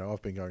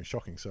I've been going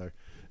shocking, so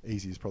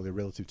easy is probably a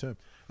relative term.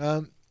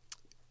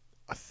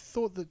 I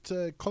thought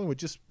that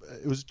Collingwood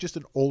it was just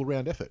an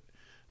all-round effort.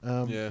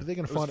 They're going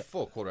to find it.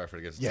 4-quarter effort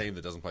against a team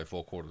that doesn't play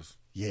 4 quarters.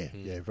 Yeah,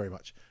 very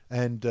much.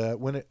 And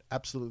when it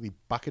absolutely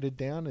bucketed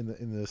down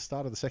in the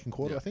start of the second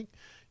quarter, I think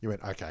you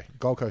went, okay,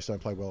 Gold Coast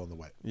don't play well on the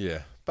wet.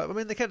 Yeah, but I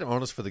mean they kept them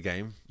honest for the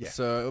game. Yeah.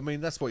 So I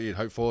mean that's what you'd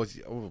hope for.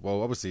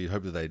 Well, obviously you'd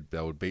hope that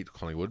they would beat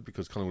Collingwood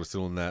because Collingwood is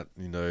still in that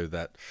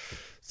that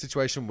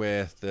situation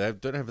where they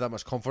don't have that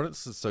much confidence,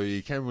 so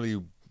you can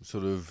really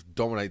sort of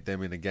dominate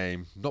them in a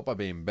game, not by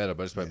being better,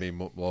 but just by being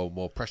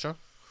more pressure.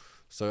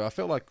 So I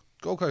felt like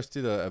Gold Coast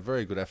did a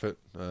very good effort,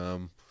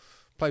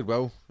 played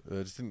well,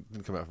 just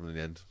didn't come out from the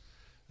end.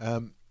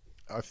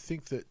 I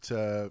think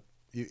that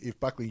if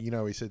Buckley,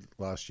 he said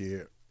last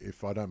year,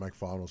 if I don't make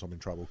finals, I'm in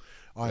trouble.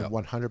 I'm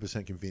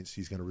 100% convinced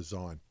he's going to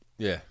resign.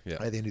 Yeah.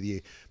 At the end of the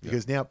year,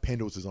 because now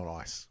Pendles is on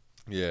ice.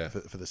 Yeah.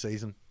 For the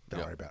season,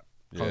 don't worry about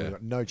it.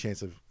 Got no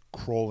chance of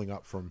crawling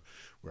up from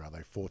where are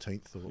they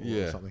 14th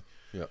or something.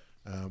 Yeah.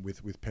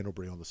 With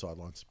Pendlebury on the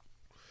sidelines.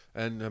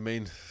 And I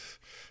mean,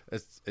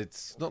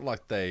 it's not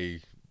like they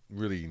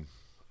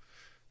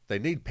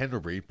need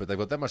Pendlebury, but they've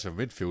got that much of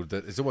a midfield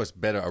that it's almost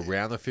better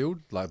around the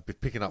field, like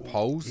picking up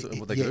holes and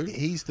what they do.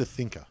 He's the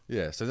thinker.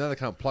 Yeah, so now they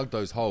can't plug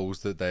those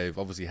holes that they've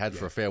obviously had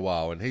for a fair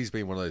while, and he's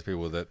been one of those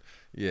people that,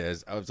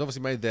 it's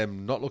obviously made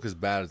them not look as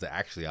bad as they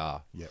actually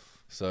are. Yeah.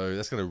 So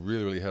that's going to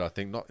really, really hurt, I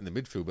think, not in the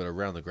midfield, but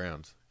around the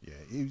ground. Yeah,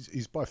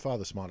 he's by far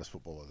the smartest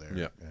footballer there.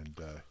 Yeah.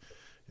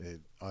 And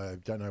I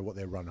don't know what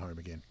their run home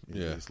again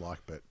is like,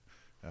 but...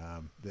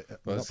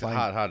 it's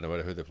hard no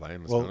matter who they're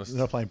playing. They're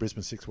not playing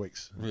Brisbane 6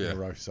 weeks in a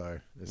row, so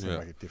it's going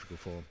to make it difficult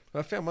for them.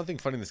 I found one thing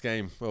funny in this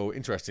game,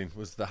 interesting,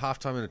 was the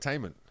halftime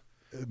entertainment.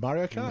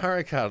 Mario Kart?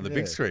 Mario Kart on the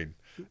big screen.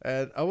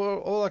 And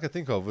all I could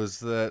think of was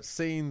that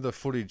seeing the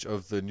footage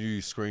of the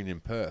new screen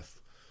in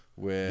Perth,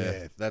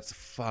 where that's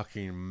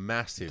fucking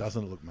massive.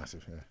 Doesn't look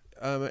massive,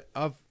 yeah.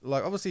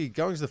 Obviously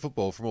going to the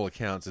football from all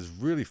accounts is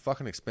really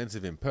fucking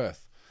expensive in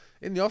Perth.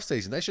 In the off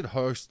season, they should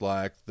host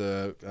like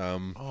the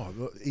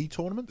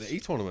e-tournaments. The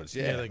e-tournaments,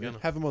 they're gonna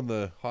have them on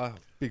the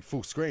big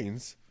full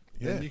screens.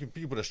 Yeah, and you can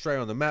put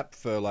Australia on the map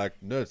for like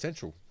Nerd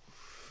Central.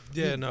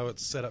 Yeah, no,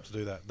 it's set up to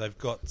do that. They've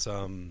got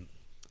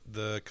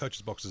the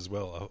coaches' boxes as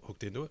well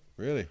hooked into it.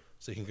 Really?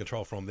 So you can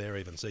control from there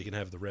even. So you can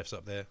have the refs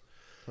up there.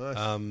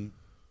 Nice.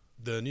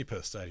 The new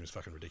Perth Stadium is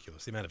fucking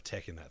ridiculous. The amount of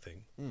tech in that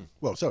thing.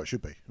 Well, so it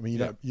should be. I mean,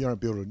 you don't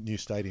build a new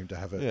stadium to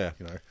have it. Yeah.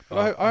 You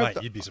know.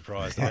 Mate, you'd be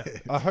surprised.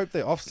 I hope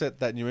they offset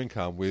that new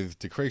income with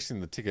decreasing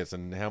the tickets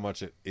and how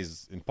much it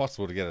is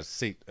impossible to get a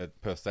seat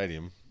at Perth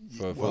Stadium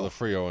for the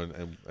Freo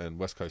and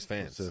West Coast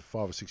fans. It's a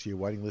 5 or 6 year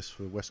waiting list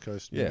for West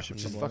Coast. Yeah, membership,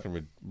 which is something like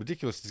fucking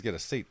ridiculous to get a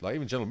seat. Like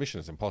even general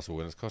admission is impossible,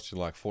 and it's cost you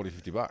like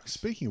 $40-50.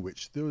 Speaking of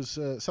which, there was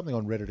something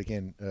on Reddit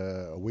again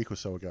a week or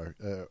so ago.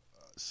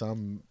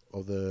 Some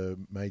of the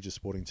major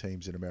sporting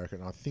teams in America,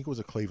 and I think it was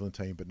a Cleveland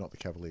team, but not the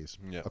Cavaliers.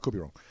 Yeah. I could be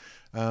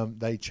wrong.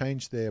 They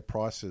changed their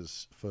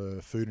prices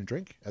for food and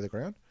drink at the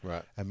ground,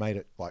 Right. and made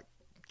it like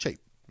cheap.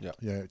 Yeah.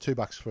 You know,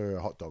 $2 for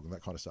a hot dog and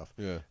that kind of stuff.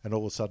 Yeah. And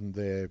all of a sudden,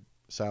 their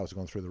sales have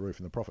gone through the roof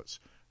and the profits.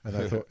 And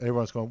they thought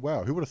everyone's gone,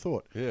 wow, who would have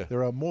thought? Yeah.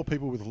 There are more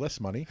people with less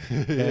money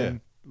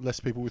than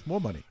less people with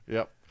more money.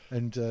 Yep.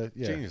 And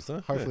Genius,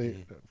 huh?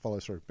 hopefully it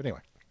follows through. But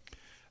anyway,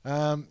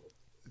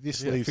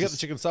 this leaves Forget the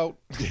chicken salt.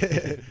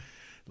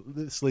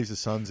 This leaves the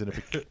Suns in a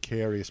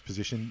precarious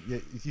position. Yeah,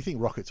 do you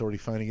think Rocket's already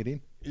phoning it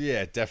in?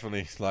 Yeah,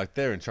 definitely. Like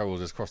they're in trouble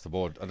just across the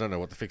board. I don't know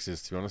what the fix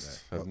is, to be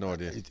honest. I have no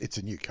idea. It's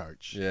a new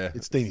coach. Yeah.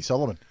 It's Deanie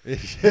Solomon. I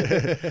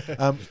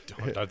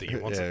don't think he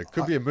wants it. It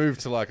could be a move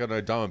to like, I don't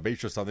know, Diamond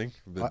Beach or something.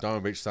 The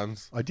Diamond Beach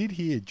Suns. I did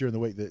hear during the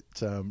week that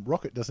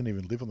Rocket doesn't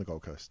even live on the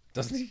Gold Coast.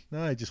 Doesn't he?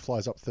 No, he just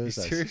flies up You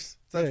Thursdays. serious?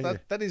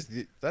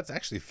 That's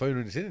actually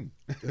phoning it in.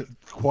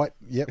 Quite,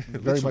 yep,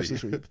 very much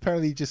Literally. literally.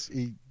 Apparently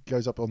he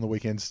goes up on the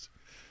weekends.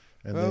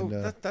 And Well,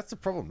 then, that's a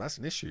problem. That's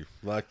an issue.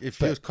 Like, if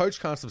your coach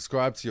can't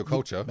subscribe to your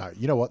culture. no,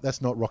 you know what? That's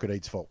not Rocket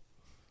Eats' fault.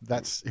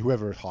 That's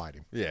whoever hired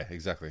him. Yeah,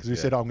 exactly. Because he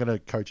said, I'm going to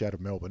coach out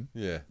of Melbourne.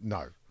 Yeah.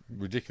 No.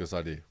 Ridiculous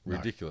idea.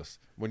 Ridiculous.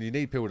 When you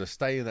need people to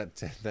stay in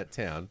that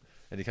town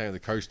and you can't get the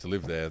coach to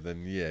live there,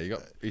 then, yeah, you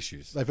got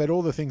issues. They've had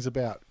all the things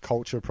about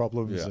culture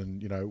problems Yeah.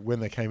 and, when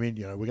they came in,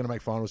 we're going to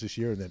make finals this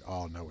year, and then,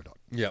 oh, no, we're not.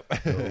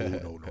 Yep.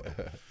 No.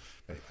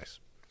 Anyways.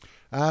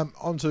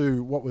 On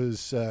to what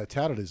was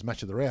touted as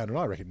match of the round, and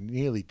I reckon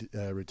nearly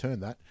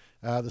returned that.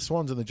 The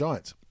Swans and the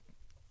Giants.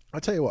 I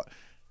tell you what,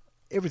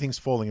 everything's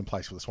falling in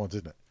place for the Swans,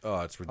 isn't it?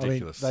 Oh, it's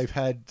ridiculous. I mean, they've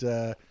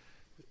had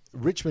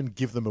Richmond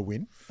give them a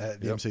win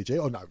at the MCG.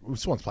 Oh, no,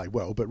 Swans played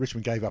well, but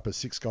Richmond gave up a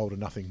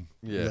 6-0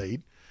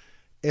 lead.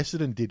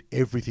 Essendon did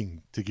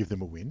everything to give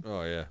them a win.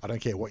 Oh, yeah. I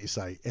don't care what you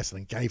say,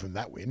 Essendon gave them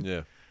that win.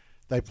 Yeah.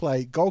 They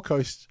play Gold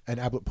Coast and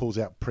Ablett pulls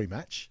out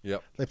pre-match.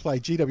 Yep. They play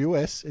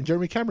GWS and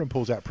Jeremy Cameron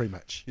pulls out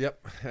pre-match.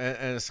 Yep.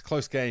 And it's a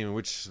close game in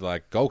which,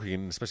 like, goal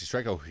kicking, especially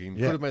straight goal kicking,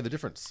 could have made the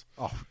difference.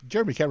 Oh,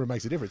 Jeremy Cameron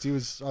makes a difference. He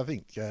was, I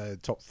think,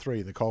 top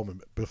 3 in the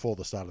Coleman before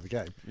the start of the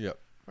game. Yep.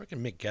 I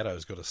reckon Mick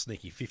Gatto's got a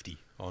sneaky 50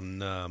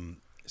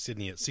 on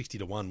Sydney at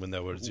 60-1 when they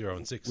were at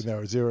 0-6. When they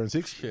were at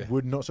 0-6, Yeah.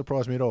 would not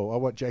surprise me at all. I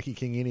want Jackie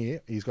King in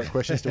here. He's got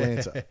questions to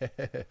answer.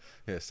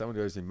 Yeah, someone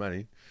owes him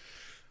money.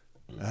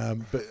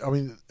 But I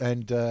mean,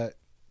 and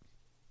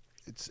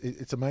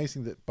it's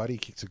amazing that Buddy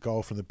kicks a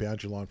goal from the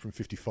boundary line from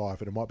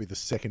 55, and it might be the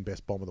second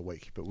best bomb of the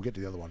week. But we'll get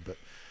to the other one.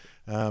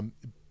 But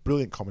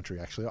brilliant commentary,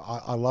 actually.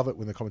 I love it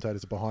when the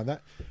commentators are behind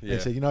that. Yeah. They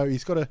say,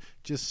 he's got to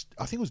just.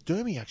 I think it was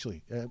Dermy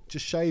actually.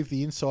 Just shave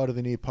the inside of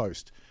the near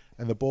post,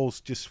 and the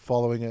ball's just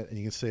following it, and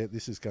you can see it.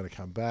 This is going to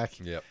come back.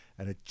 Yep.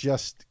 And it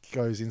just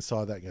goes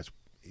inside that and goes.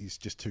 He's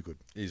just too good.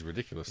 He's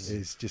ridiculous.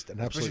 He's just an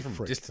Especially absolute from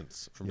freak.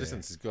 distance. From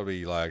distance, he's got to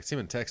be like, Tim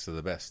and Tex are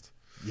the best.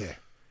 Yeah.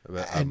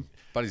 But, And-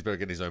 Buddy's better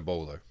getting his own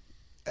ball, though.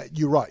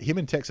 You're right. Him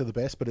and Tex are the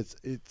best, but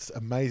it's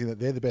amazing that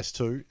they're the best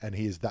too, and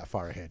he is that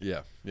far ahead.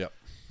 Yeah, yep.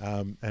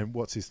 And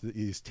what's his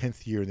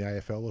 10th year in the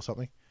AFL or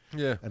something?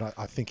 Yeah. And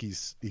I think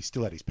he's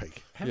still at his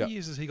peak How many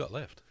years has he got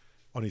left?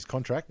 on his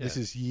contract. Yeah. This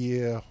is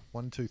year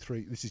 1, 2,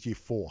 3. This is year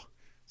 4.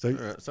 So,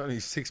 It's only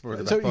 6 more in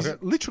the so back he's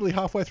pocket. literally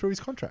halfway through his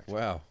contract.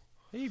 Wow.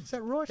 Is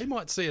that right? He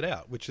might see it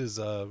out, which is,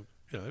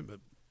 but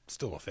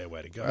still a fair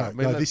way to go. No, I mean,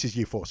 no, that- this is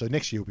year 4. So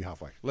next year will be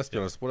halfway. Let's be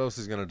honest, what else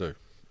is he going to do?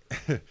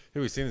 Here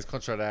we've seen his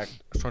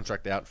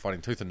contract out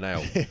fighting tooth and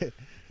nail.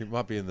 He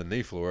might be in the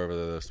NEAFL or wherever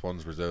the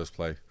Swans reserves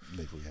play.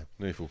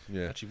 NEAFL,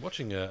 yeah. Actually,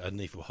 watching a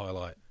NEAFL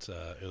highlight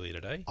earlier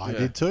today. I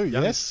did too,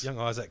 yes. Young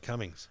Isaac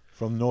Cummings.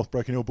 From North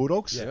Broken Hill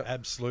Bulldogs. Yeah,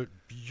 absolute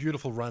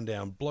beautiful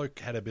rundown. Bloke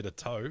had a bit of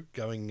toe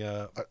going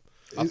I thought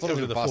it was to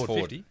going the to fast 450,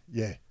 forward.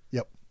 Yeah.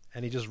 Yep.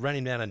 and he just ran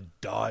him down and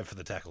dived for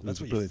the tackle. That's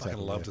a what you brilliant fucking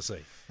tackle, love yeah. to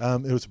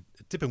see. It was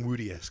Tip and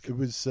Woody-esque. It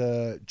was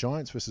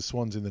Giants versus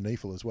Swans in the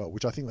NEAFL as well,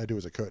 which I think they do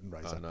as a curtain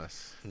raiser. Oh,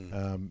 nice.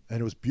 And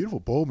it was beautiful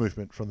ball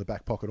movement from the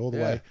back pocket all the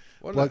Yeah. way.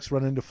 Wasn't Blokes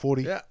running into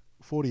 40, Yeah.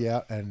 40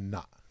 out, and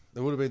nah. It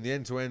would have been the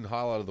end-to-end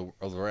highlight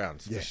of the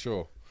round, Yeah. for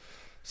sure.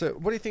 So,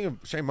 what do you think of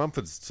Shane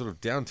Mumford's sort of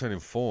downturn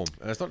in form?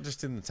 And it's not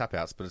just in the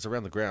tap-outs, but it's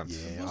around the ground.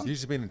 Yeah. He's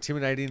usually been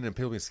intimidating and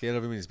people been scared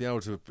of him, and he's been able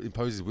to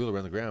impose his will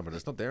around the ground, but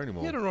it's not there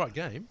anymore. He had a right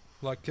game.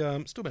 Like,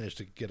 still managed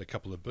to get a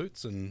couple of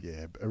boots and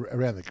Yeah,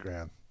 around the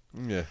ground.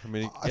 Yeah, I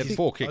mean, I he had think-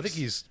 4 kicks. I think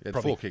he's He had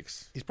probably 4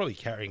 kicks. He's probably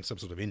carrying some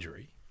sort of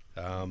injury.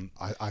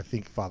 I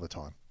think father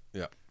time.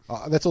 Yeah.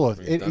 That's all.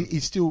 think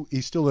he's done.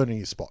 He's still earning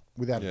his spot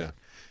without a Yeah. doubt.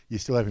 You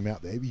still have him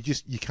out there.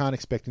 You can't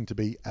expect him to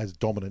be as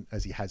dominant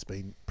as he has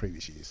been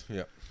previous years.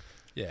 Yeah.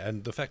 Yeah,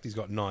 and the fact he's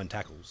got 9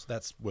 tackles,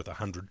 that's worth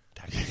 100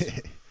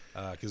 tackles.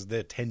 Because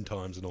they're 10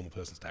 times a normal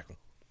person's tackle.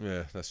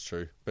 Yeah, that's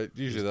true. But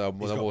usually they're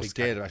more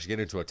scared of actually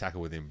getting into a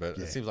tackle with him. But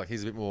it seems like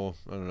he's a bit more,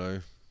 I don't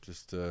know,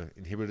 just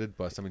inhibited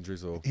by some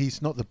injuries. Or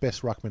He's not the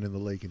best ruckman in the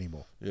league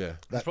anymore. Yeah.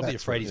 He's probably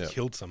afraid he's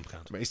killed some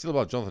cunt. I mean, he's still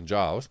above Jonathan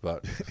Giles,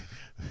 but...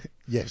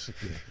 Yes.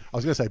 Yeah. I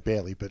was going to say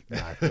barely, but no.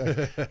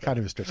 Can't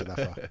even stretch it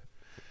that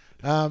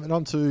far. And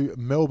on to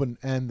Melbourne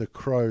and the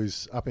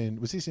Crows up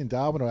in... Was this in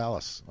Darwin or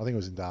Alice? I think it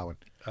was in Darwin.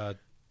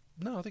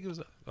 No, I think it was...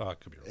 Oh, it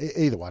could be wrong.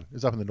 Either one. It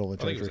was up in the Northern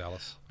I think Territory. it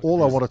was Alice.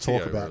 All I want to talk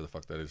whatever about the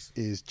fuck that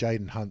is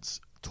Jaden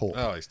Hunt's talk.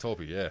 Oh, he's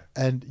Torpy, yeah.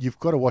 And you've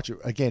got to watch it.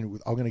 Again,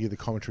 I'm going to give the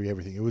commentary,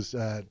 everything. It was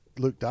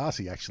Luke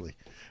Darcy, actually.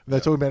 And they're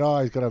talking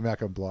about, he's got a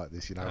Malcolm Blight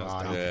this,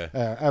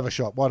 have a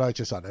shot. Why don't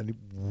you, son? And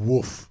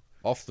woof.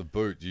 Off the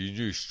boot, you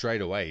knew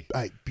straight away.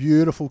 A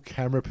beautiful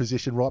camera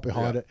position right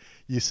behind it.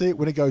 You see it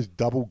when it goes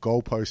double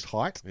goalpost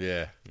height.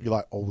 Yeah. You're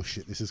like, oh,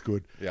 shit, this is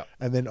good. Yeah.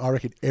 And then I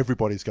reckon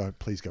everybody's going,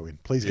 please go in.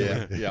 Please go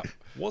in. Yeah.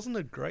 Wasn't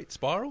a great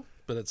spiral,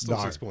 but it's still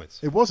 6 points.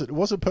 It wasn't. It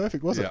wasn't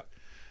perfect, was Yeah. it?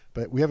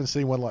 But we haven't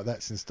seen one like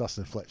that since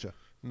Dustin Fletcher.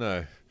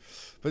 No.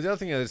 But the other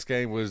thing of this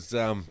game was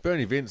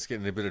Bernie Vince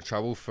getting in a bit of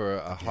trouble for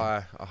a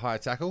high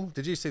tackle.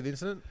 Did you see the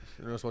incident?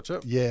 Did you watch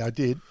it? Yeah, I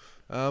did.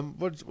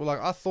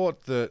 I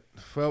thought that,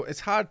 it's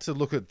hard to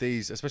look at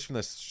these, especially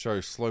when they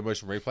show slow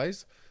motion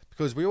replays,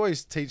 because we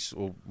always teach,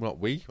 or not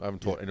we, I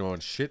haven't taught anyone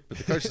shit, but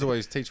the coaches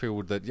always teach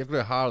people that you have to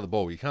go hard at the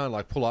ball. You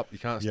can't pull up, you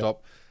can't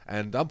stop.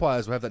 And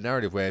umpires will have that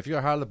narrative where if you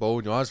go hard at the ball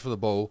and your eyes for the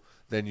ball,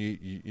 then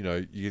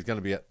you're going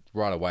to be at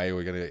right away,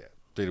 or you're going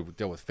to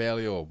deal with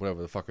failure or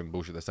whatever the fucking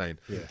bullshit they're saying.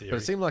 Yeah. But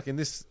it seemed like in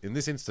this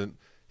instant,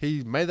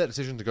 he made that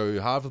decision to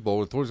go hard for the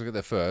ball and thought he was going to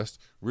get there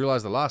first,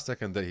 realised the last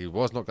second that he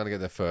was not going to get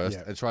there first,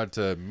 and tried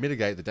to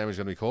mitigate the damage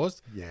going to be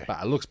caused. Yeah.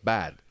 But it looks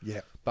bad.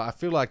 Yeah. But I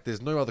feel like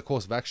there's no other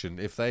course of action.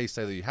 If they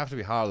say that you have to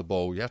be hard at the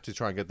ball, you have to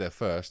try and get there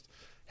first,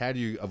 how do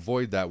you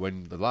avoid that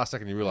when the last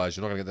second you realise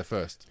you're not going to get there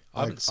first?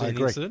 I haven't seen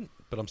the incident,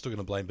 but I'm still going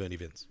to blame Bernie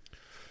Vince.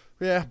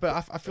 Yeah,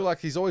 but I feel like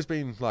he's always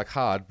been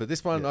hard. But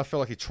this one, I feel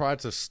like he tried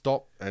to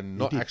stop and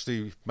not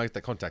actually make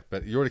that contact.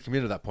 But you're already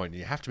committed at that point.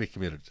 You have to be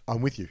committed.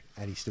 I'm with you,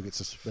 and he still gets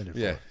suspended.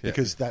 For it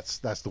because that's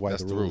the way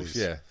the rule is.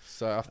 Yeah.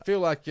 So I feel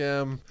like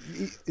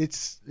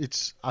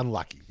it's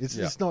unlucky.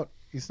 It's not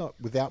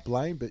without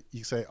blame, but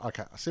you say,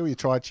 okay, I see what you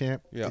tried,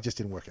 champ. Yeah. It just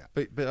didn't work out.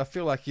 But I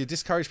feel like you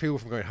discourage people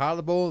from going hard at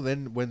the ball.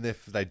 Then when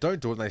they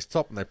don't do it and they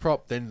stop and they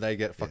prop, then they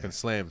get fucking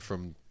slammed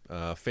from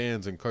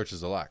fans and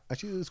coaches alike.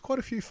 Actually, there's quite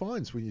a few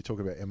fines when you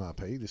talk about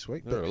MRP this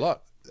week. There are a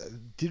lot.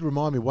 Did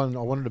remind me, one I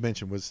wanted to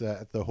mention was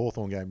at the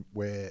Hawthorn game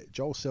where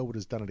Joel Selwood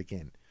has done it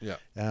again. Yeah.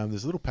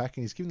 There's a little pack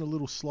and he's given a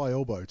little sly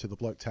elbow to the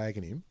bloke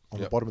tagging him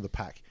on the bottom of the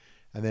pack.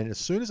 And then as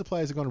soon as the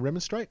players are going to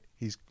remonstrate,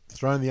 he's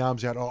thrown the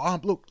arms out.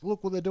 Look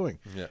what they're doing.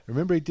 Yeah.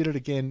 Remember he did it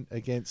again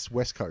against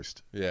West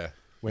Coast. Yeah.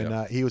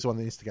 When he was the one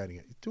instigating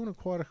it. He's doing it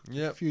quite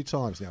a few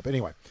times now. But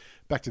anyway,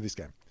 back to this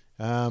game.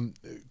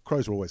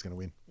 Crows are always going to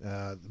win.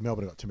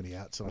 Melbourne have got too many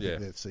outs, and I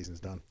think their season's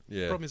done.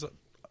 Yeah. The problem is,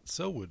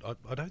 Selwood,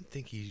 I don't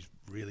think he's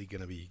really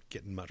going to be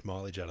getting much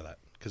mileage out of that,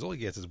 because all he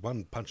gets is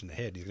one punch in the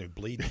head. He's going to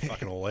bleed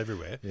fucking all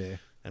everywhere,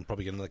 and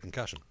probably get another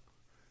concussion.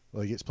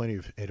 Well, he gets plenty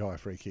of head-high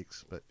free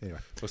kicks, but anyway.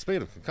 Well,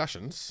 speaking of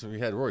concussions, we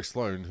had Rory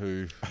Sloane,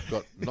 who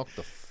got knocked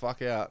the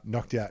fuck out.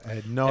 Knocked out. I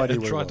had no idea what it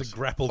was. Tried to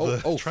grapple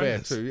the all fair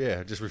trainers.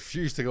 too, just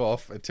refused to go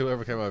off until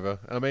everyone came over.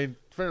 And I mean,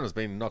 if anyone's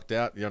been knocked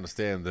out, you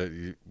understand that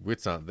your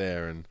wits aren't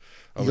there, and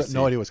you got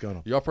no idea what's going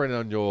on. You're operating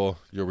on your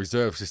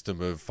reserve system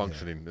of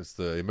functioning. It's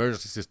the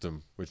emergency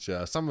system, which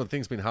some of the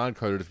things been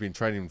hard-coded if you've been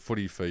training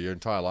footy for your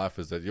entire life,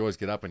 is that you always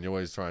get up and you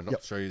always try and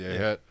not show you they're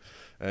hurt.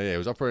 He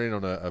was operating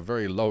on a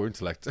very low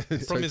intellect. The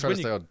problem is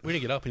when you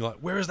get up and you're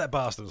like, where is that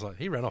bastard? It's like,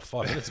 he ran off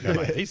 5 minutes ago,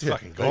 mate. He's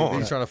fucking gone.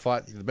 He's trying to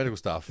fight the medical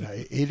staff. No,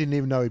 he didn't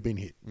even know he'd been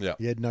hit. Yeah.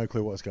 He had no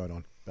clue what was going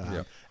on.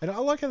 And I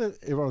like how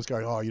everyone was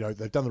going,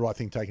 they've done the right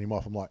thing taking him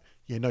off. I'm like,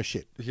 yeah, no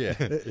shit. Yeah.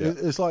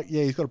 It's like,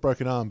 he's got a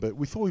broken arm, but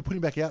we thought we'd put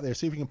him back out there,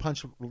 see if he can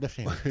punch left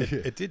hand.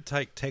 It did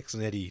take Tex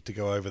and Eddie to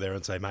go over there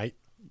and say, mate,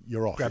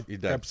 you're off.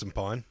 Grab some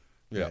pine.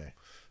 Yeah.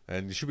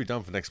 And you should be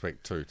done for next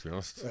week too, to be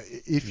honest.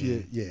 If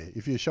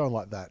you're showing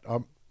like that,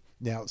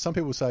 now some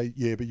people say,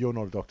 but you're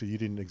not a doctor, you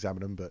didn't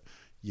examine him, but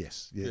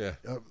yes,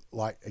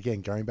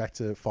 again, going back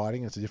to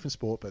fighting, it's a different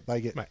sport, but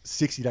they get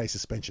 60-day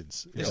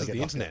suspensions. This is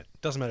the internet.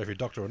 Doesn't matter if you're a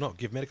doctor or not.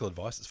 Give medical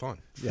advice, it's fine.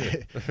 Yeah.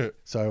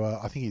 So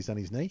I think he's done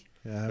his knee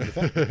with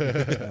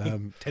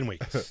that. 10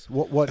 weeks.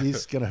 What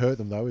is going to hurt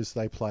them though is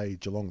they play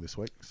Geelong this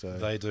week. So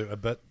they do,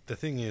 but the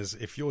thing is,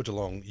 if you're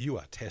Geelong, you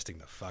are testing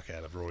the fuck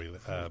out of Rory.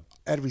 Out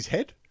of his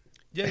head?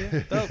 Yeah.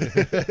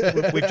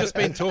 We've just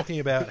been talking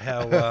about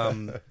how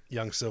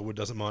young Selwood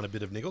doesn't mind a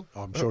bit of niggle.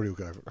 I'm sure he'll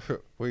go for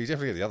it. Well, you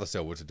definitely get the other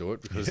Selwood to do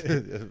it because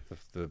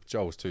the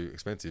Joel was too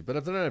expensive. But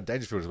if they don't have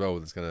Dangerfield as well,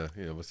 it's going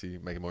to obviously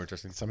make it more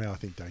interesting. Somehow I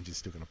think Danger's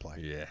still going to play.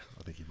 Yeah.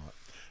 I think he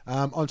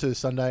might. On to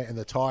Sunday, and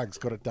the Tigers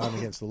got it done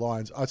against the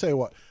Lions. I'll tell you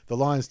what, the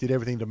Lions did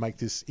everything to make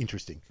this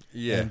interesting.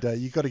 Yeah.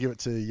 And you've got to give it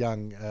to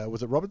young,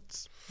 was it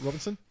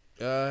Robinson?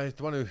 The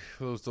one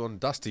who was on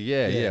Dusty,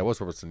 it was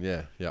Robertson,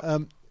 yeah.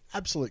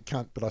 absolute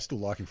cunt, but I still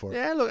like him for it.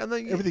 Yeah, look, and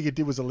then Everything he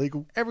did was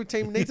illegal. every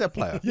team needs that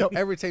player. Yep.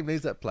 Every team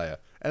needs that player.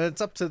 And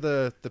it's up to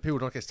the people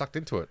not get sucked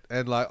into it.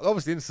 And, like,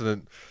 obviously the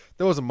incident,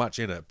 there wasn't much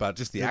in it, but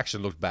just the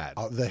action looked bad.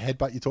 Oh, the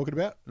headbutt you're talking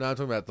about? No, I'm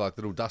talking about, like,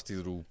 the little dusty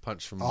little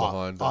punch from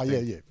behind. Oh, I yeah,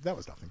 think. yeah. That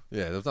was nothing.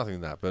 Yeah, there was nothing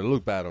in that, but it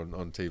looked bad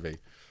on TV.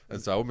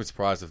 And so I wouldn't be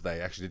surprised if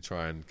they actually did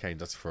try and cane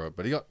Dusty for it.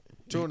 But he got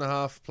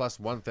 2.5 plus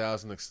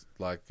 1,000,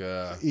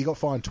 He got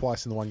fined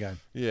twice in the one game.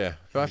 Yeah,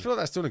 but I feel like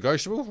that's still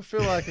negotiable. I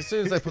feel like as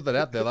soon as they put that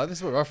out there, like, this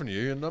is what we're offering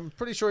you, and I'm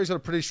pretty sure he's got a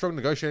pretty strong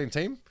negotiating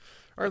team.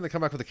 I reckon they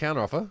come back with a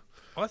counter offer.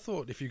 I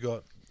thought if you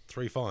got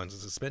 3 fines,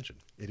 it's a suspension.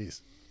 It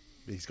is.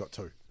 He's got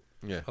 2.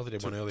 Yeah, I thought he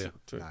had one earlier.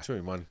 Two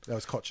in one. That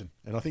was Cochin.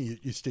 And I think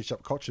you stitched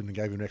up Cochin and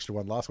gave him an extra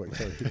one last week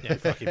too. Yeah,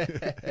 fuck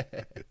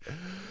him.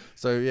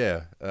 So,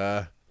 yeah,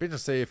 be interesting to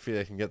see if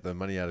they can get the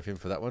money out of him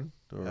for that one.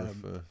 Or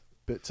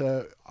But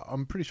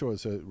I'm pretty sure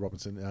it's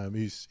Robinson.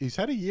 He's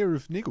had a year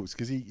of niggles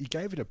because he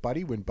gave it to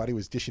Buddy when Buddy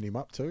was dishing him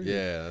up too.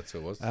 yeah, that's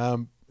who it was.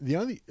 The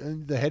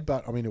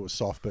headbutt, I mean, it was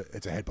soft, but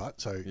it's a headbutt,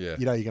 so Yeah.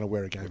 you know you're going to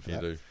wear a game for you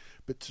that. do.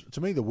 But to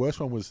me, the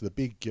worst one was the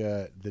big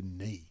the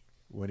knee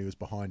when he was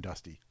behind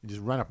Dusty. He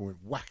just ran up and went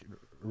whack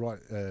right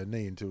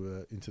knee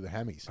into the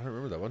hammies. I don't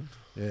remember that one.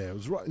 Yeah, it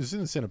was right. It was in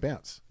the centre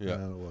bounce. Yeah.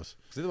 It was.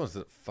 Because they're the ones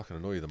that fucking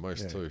annoy you the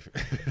most, Yeah. too.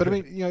 But I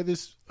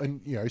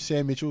mean,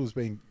 Sam Mitchell has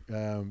been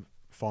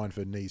fined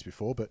for knees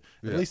before, but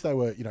at least they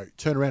were,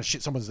 turn around,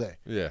 shit, someone's there.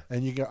 Yeah.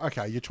 And you go,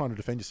 okay, you're trying to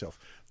defend yourself.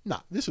 Nah,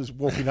 this was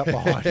walking up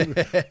behind him,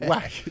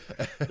 whack.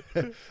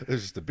 It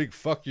was just a big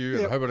fuck you,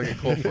 and I hope I don't get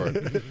caught for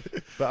it.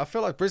 But I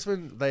feel like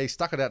Brisbane, they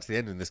stuck it out to the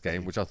end in this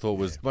game, which I thought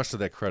was much to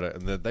their credit,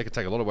 and that they could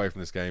take a lot away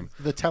from this game.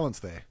 The talent's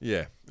there.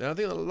 Yeah. And I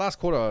think the last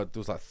quarter, there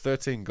was like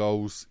 13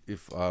 goals,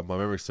 if my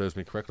memory serves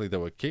me correctly, that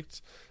were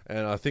kicked.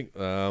 And I think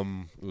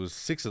it was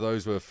 6 of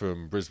those were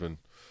from Brisbane.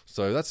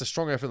 So that's a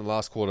strong effort in the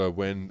last quarter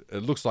when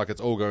it looks like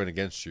it's all going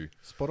against you.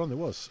 Spot on, there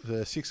was.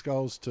 6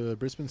 goals to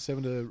Brisbane,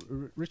 7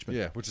 to Richmond.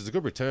 Yeah, which is a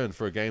good return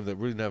for a game that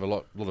really didn't have a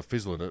lot of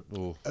fizzle in it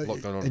or a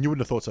lot going on. And you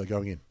wouldn't have thought so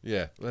going in.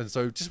 Yeah, and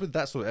so just with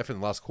that sort of effort in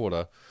the last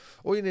quarter,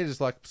 all you need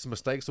is like some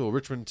mistakes or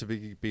Richmond to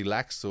be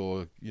lax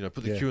or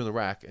put the cue in the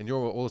rack, and you're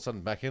all of a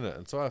sudden back in it.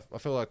 And so I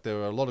feel like there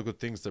were a lot of good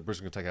things that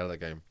Brisbane can take out of that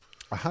game.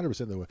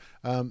 100% there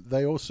were.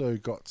 They also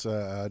got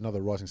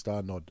another Rising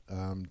Star nod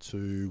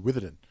to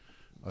Witherden,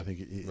 I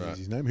think is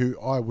his name, who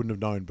I wouldn't have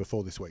known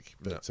before this week.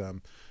 But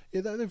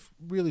they've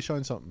really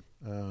shown something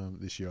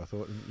this year, I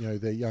thought.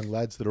 And, they're young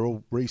lads that are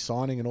all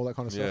re-signing and all that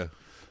kind of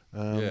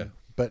stuff.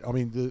 But, I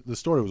mean, the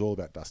story was all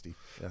about Dusty.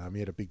 He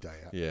had a big day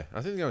out. Yeah,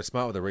 I think they're going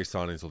smart with the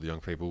re-signings, all the young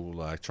people,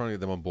 like trying to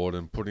get them on board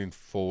and putting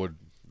forward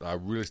a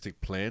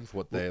realistic plan for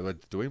what they were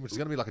doing, which is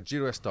going to be like a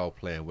GWS-style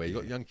plan where you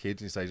got young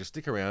kids and you say, just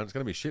stick around. It's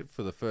going to be shit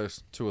for the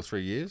first 2 or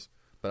 3 years,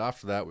 but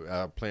after that,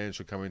 our plan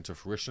should come into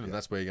fruition, and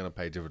that's where you're going to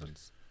pay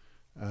dividends.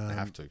 They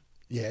have to.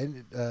 Yeah,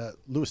 and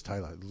Lewis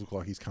Taylor looked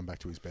like he's come back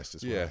to his best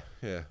as well.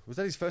 Yeah. Was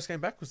that his first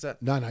game back? Was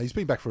that? No, he's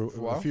been back for a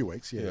while? a few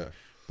weeks, yeah.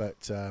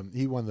 But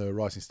he won the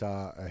Rising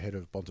Star ahead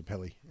of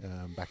Bontempelli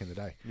back in the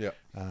day. Yeah.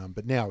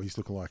 But now he's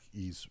looking like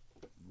he's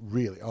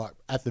really,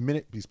 at the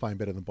minute, he's playing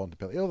better than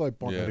Bontempelli, although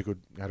Bont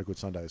had a good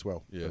Sunday as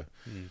well. Yeah.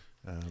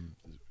 But,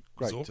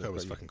 great. Zorko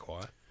was fucking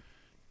quiet.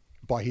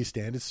 By his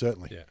standards,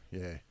 certainly.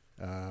 Yeah.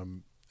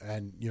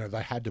 And,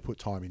 they had to put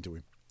time into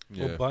him.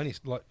 Yeah. Well, Boney's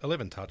like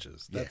 11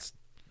 touches. That's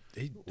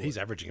he's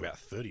averaging about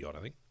 30 odd, I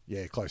think.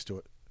 Yeah, close to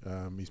it.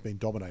 He's been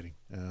dominating.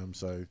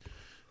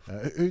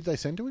 Who'd they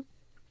send to him?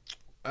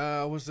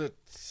 Was it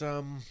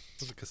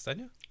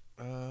Castagna?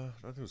 I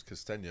think it was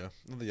Castagna,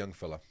 another young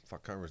fella.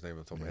 Fuck, can't remember his name on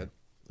the top of my head.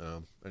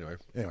 Anyway,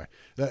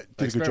 that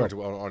they did a good job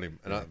experimented on him,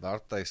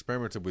 and they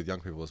experimented with young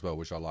people as well,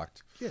 which I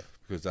liked. Yeah,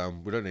 because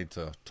we don't need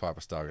to tie up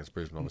a star against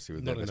Brisbane, obviously,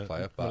 with their best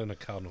player, but not in a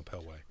Cardinal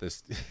Pell way.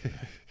 There's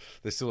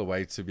still a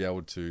way to be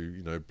able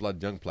to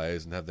blood young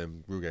players and have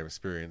them real game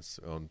experience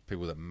on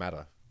people that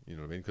matter. You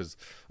know what I mean? Because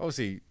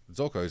obviously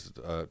Zorko's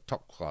a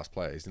top class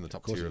player. He's in the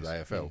top tier of the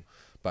AFL.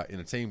 But in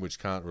a team which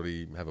can't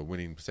really have a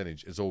winning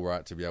percentage, it's all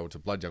right to be able to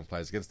blood young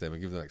players against them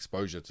and give them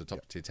exposure to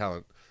top tier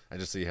talent and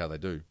just see how they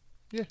do.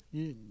 Yeah,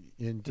 you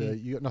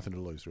got nothing to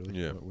lose really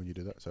when you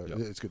do that. So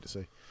it's good to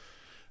see.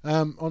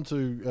 On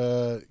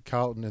to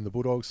Carlton and the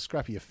Bulldogs.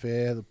 Scrappy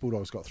affair. The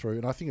Bulldogs got through,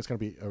 and I think it's going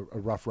to be a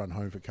rough run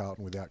home for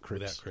Carlton without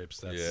Cripps. Without Cripps,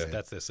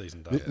 that's their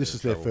season done. This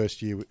is their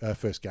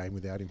first game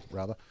without him,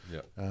 rather.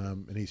 Yeah.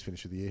 And he's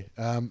finished with the year.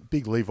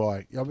 Big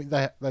Levi. I mean,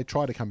 they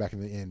tried to come back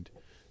in the end,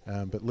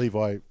 but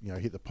Levi,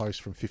 hit the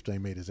post from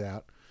 15 metres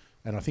out,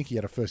 and I think he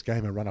had a first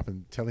gamer run up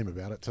and tell him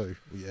about it too.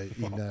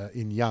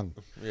 In Young.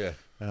 Yeah.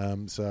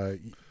 So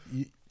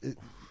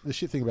the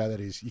shit thing about that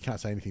is you can't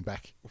say anything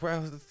back.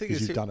 Well, the thing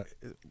is, you've done it.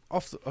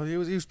 He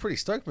was pretty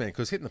stoked, man,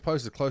 because hitting the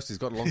post as close as he's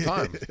got in a long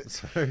time.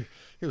 So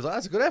he was like,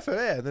 "That's a good effort,"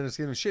 and then it's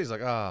giving him shit. He's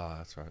like,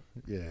 "That's right."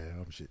 Yeah,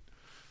 I'm shit.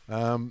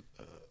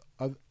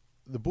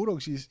 The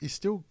Bulldogs, you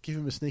still give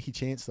him a sneaky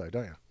chance, though,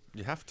 don't you?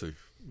 You have to.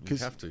 You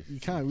have to. You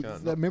can't. You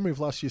can't That not. memory of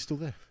last year's still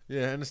there.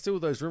 Yeah, and there's still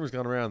those rumours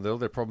going around that all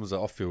their problems are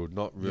off-field,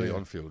 not really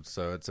on-field.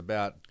 So it's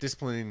about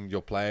disciplining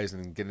your players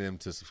and getting them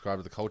to subscribe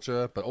to the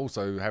culture, but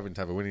also having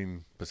to have a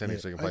winning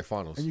percentage so you can play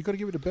finals. And you've got to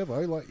give it to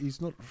Bevo. Like,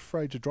 he's not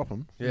afraid to drop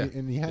him. Yeah.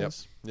 And he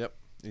has. Yep.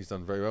 He's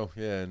done very well.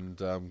 Yeah,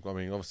 and I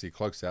mean, obviously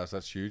Cloak's out, so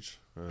that's huge.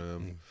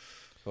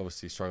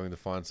 Obviously struggling to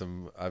find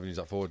some avenues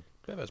up forward.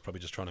 Bevo's probably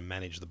just trying to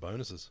manage the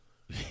bonuses.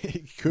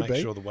 It could Make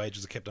be. sure the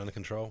wages are kept under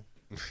control.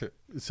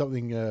 It's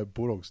something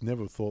Bulldogs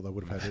never thought they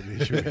would have had an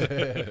issue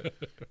with.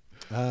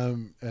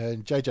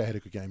 And JJ had a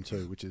good game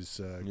too, which is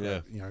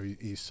great. You know,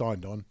 he's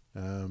signed on,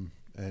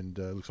 and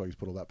looks like he's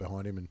put all that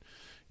behind him, and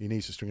he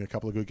needs to string a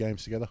couple of good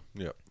games together.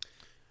 Yep.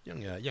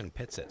 Young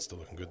Petset's still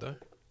looking good though.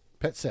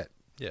 Petset.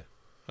 Yeah,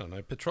 I don't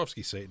know.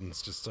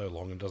 Petrovsky-Seton's just so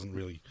long and doesn't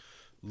really.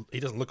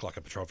 He doesn't look like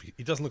a Petrovsky.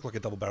 He doesn't look like a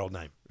double-barreled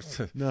name.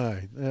 No,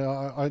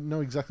 I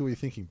know exactly what you're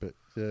thinking, but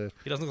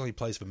He doesn't look like he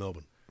plays for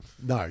Melbourne.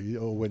 no,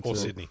 or went Or to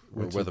Sydney.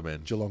 went Or to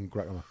Weatherman. Geelong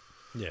Gracchus.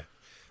 Yeah,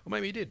 or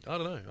maybe he did. I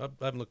don't know.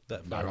 I haven't looked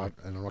that far. No,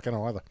 and I'm not going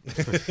to either.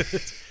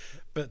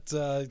 But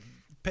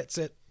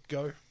Petset,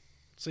 go.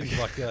 Seems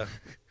like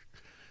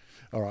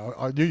All right,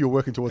 I knew you were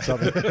working towards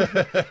something.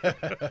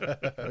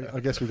 I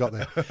guess we got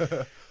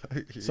there.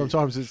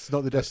 Sometimes it's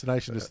not the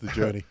destination, it's the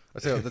journey. I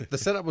tell you, the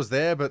setup was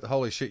there, but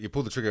holy shit, you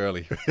pulled the trigger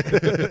early.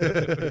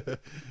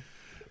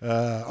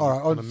 All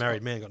right, I'm a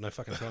married man, got no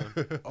fucking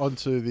time. on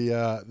to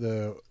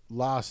the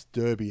last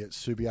derby at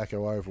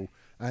Subiaco Oval.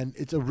 And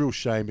it's a real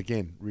shame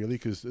again, really,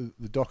 because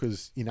the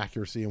Dockers'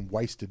 inaccuracy and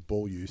wasted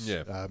ball use,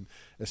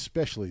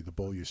 especially the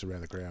ball use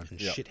around the ground,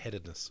 And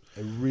shit-headedness.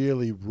 it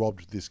really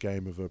robbed this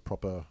game of a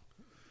proper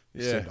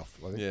send-off,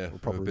 I think. Yeah, or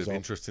proper a bit result. of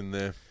interest in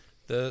there.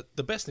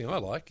 The best thing I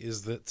like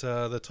is that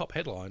the top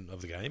headline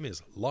of the game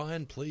is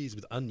Lion pleased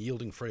with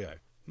unyielding Freo.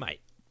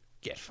 Mate,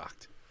 get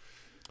fucked.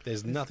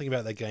 There's nothing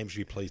about that game to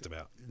be pleased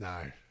about.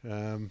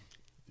 No.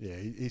 Yeah,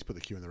 he's put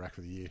the cue in the rack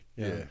for the year.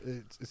 Yeah.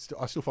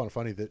 I still find it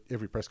funny that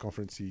every press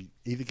conference he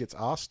either gets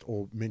asked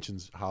or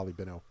mentions Harley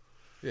Bennell.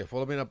 Yeah,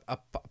 well, I mean, a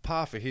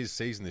par for his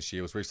season this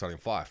year was restarting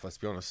Fife. Let's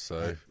be honest.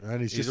 So And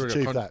he's just already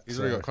achieved that. He's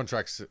already got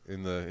contracts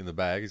in the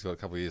bag. He's got a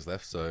couple of years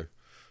left, so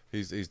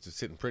he's just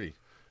sitting pretty.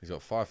 He's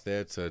got Fife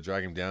there to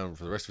drag him down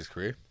for the rest of his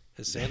career.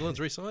 Has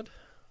Sandilands re-signed?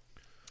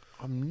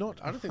 I'm not.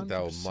 I don't think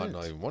they might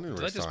not even want him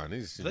to resign.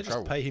 He's Did in they just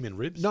trouble. pay him in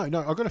ribs? No.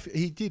 I got.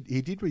 He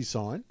did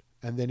resign,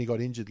 and then he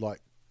got injured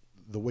like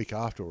the week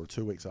after or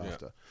 2 weeks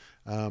after.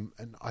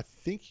 And I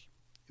think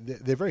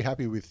they're very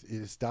happy with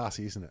it's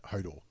Darcy, isn't it?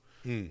 Hodor,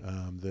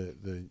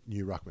 the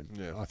new ruckman.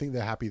 Yeah. I think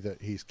they're happy that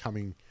he's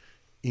coming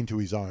into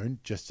his own,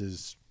 just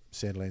as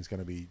Sandilands going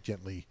to be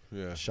gently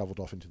shoveled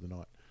off into the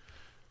night.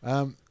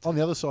 On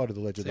the other side of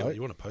the ledger, though,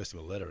 You want to post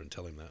him a letter and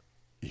tell him that.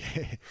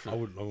 yeah, I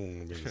wouldn't want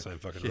to be in the same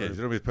fucking Yeah, room.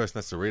 you'll be the person that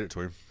has to read it to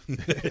him.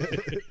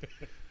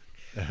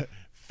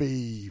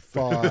 fee,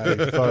 fi,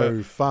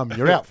 fo, fum.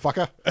 You're out,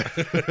 fucker.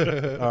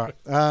 All right.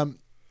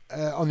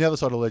 On the other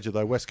side of the ledger,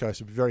 though, West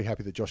Coast are very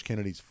happy that Josh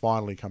Kennedy's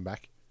finally come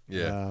back.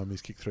 Yeah.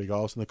 He's kicked 3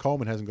 goals, and the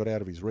Coleman hasn't got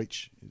out of his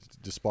reach,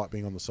 despite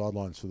being on the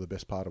sidelines for the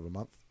best part of a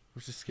month.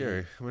 Which is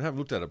scary. I mean, I haven't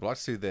looked at it, but I'd like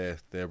to see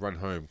their run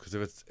home. Because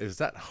if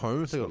it's at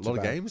home, if they've got a lot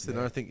of bad. games, then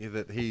I think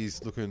that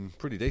he's looking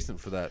pretty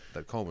decent for that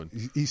Coleman.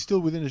 He's still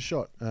within a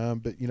shot,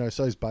 but,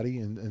 so's Buddy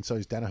and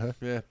so's Danaher.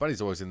 Yeah,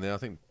 Buddy's always in there. I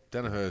think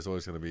Danaher is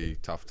always going to be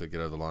tough to get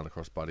over the line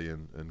across Buddy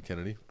and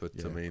Kennedy. But,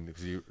 I mean,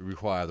 because you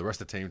require the rest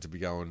of the team to be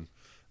going,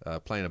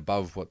 playing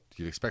above what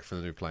you'd expect from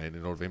the new playing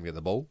in order for him to get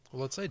the ball.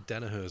 Well, I'd say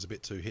Danaher's a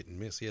bit too hit and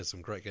miss. He has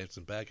some great games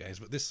and bad games,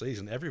 but this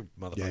season every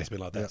motherfucker's been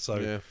like that.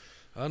 So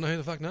I don't know who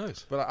the fuck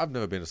knows. But I've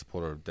never been a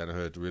supporter of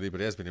Danaher really, but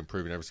he has been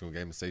improving every single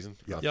game this season.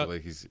 I feel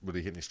like he's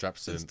really hitting his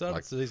straps. At the start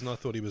of the season, I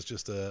thought he was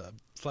just a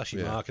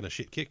flashy mark and a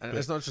shit kick. And but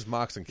it's not just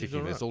marks and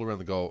kicking; it's all around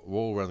the goal,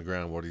 all around the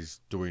ground. What he's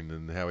doing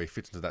and how he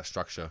fits into that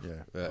structure.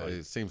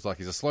 It seems like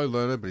he's a slow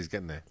learner, but he's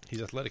getting there.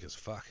 He's athletic as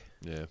fuck.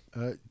 Yeah.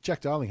 Jack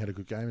Darling had a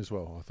good game as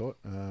well, I thought.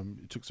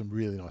 He took some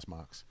really nice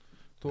marks.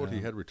 Thought he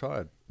had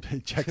retired.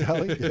 Jack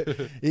Darling,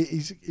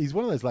 he's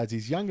one of those lads.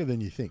 He's younger than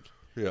you think.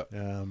 Yeah.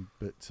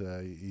 But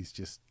he's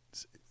just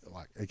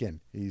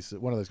he's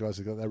one of those guys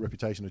who's got that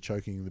reputation of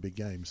choking in the big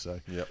games. So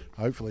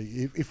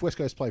hopefully, if West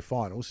Coast play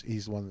finals,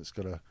 he's the one that's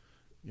got to,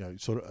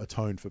 sort of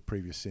atone for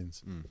previous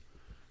sins.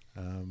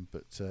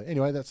 But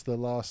anyway, that's the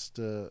last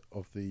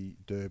of the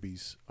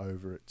derbies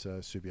over at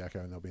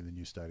Subiaco, and they'll be in the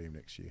new stadium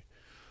next year.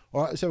 All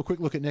right, let's have a quick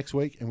look at next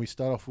week, and we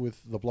start off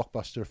with the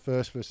blockbuster,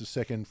 first versus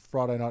second,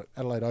 Friday night,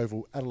 Adelaide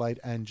Oval, Adelaide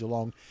and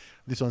Geelong.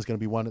 This one's going to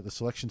be one at the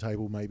selection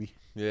table, maybe.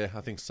 Yeah,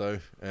 I think so.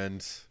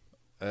 And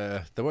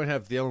they won't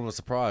have the element of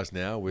surprise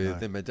now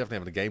with them definitely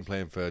having a game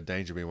plan for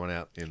Danger being one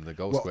out in the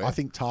goal square. I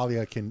think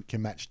Talia can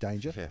match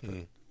Danger. Yeah,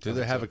 do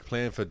they have a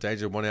plan for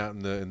Danger one out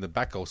in the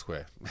back goal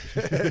square?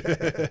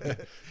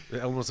 The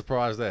element of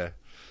surprise there.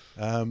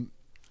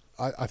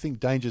 I think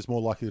Danger's more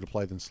likely to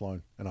play than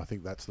Sloane, and I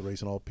think that's the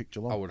reason I'll pick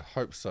Geelong. I would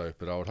hope so,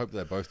 but I would hope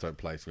they both don't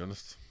play, to be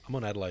honest. I'm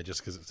on Adelaide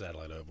just because it's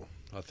Adelaide Oval.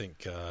 I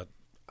think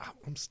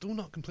I'm still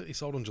not completely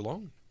sold on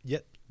Geelong,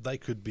 yet they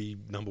could be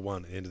number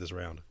one at the end of this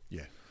round.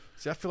 Yeah.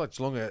 See, I feel like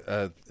Geelong,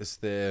 it's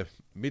their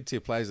mid-tier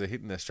players that are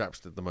hitting their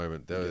straps at the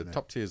moment. The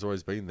top tier has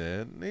always been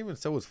there. And even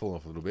Selwood's fallen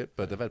off a little bit,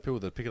 but they've had people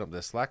that are picking up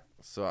their slack.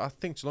 So I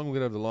think Geelong will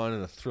get over the line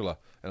in a thriller.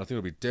 And I think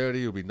it'll be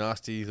dirty, it'll be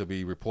nasty, there'll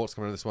be reports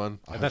coming out of this one.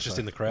 And that's just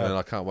in the crowd. And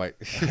I can't wait.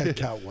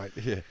 Can't wait.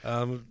 Yeah.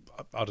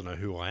 I don't know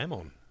who I am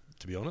on,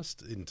 to be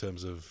honest, in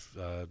terms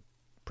of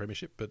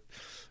premiership, but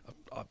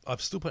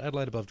I've still put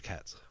Adelaide above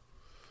Cats.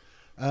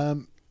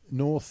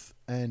 North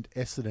and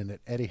Essendon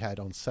at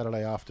Etihad on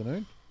Saturday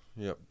afternoon.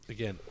 Yep.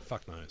 Again,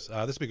 fuck knows.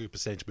 This will be a good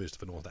percentage boost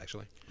for North,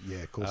 actually. Yeah,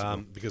 of course.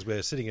 Because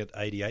we're sitting at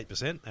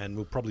 88%, and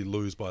we'll probably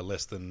lose by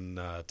less than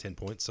 10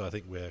 points, so I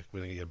think we're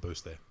going to get a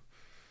boost there.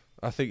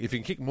 I think if you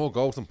can kick more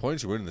goals than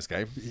points, you win in this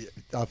game. Yeah,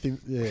 I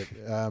think.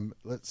 Yeah.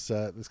 Let's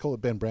call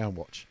it Ben Brown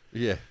watch.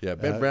 Yeah.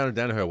 Ben Brown and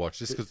Danaher watch.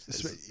 Just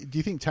because. Do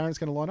you think Tarrant's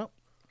going to line up?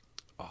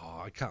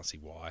 Oh, I can't see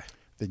why.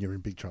 Then you're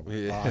in big trouble.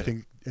 Yeah. I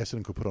think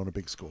Essendon could put on a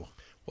big score.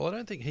 Well, I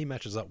don't think he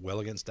matches up well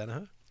against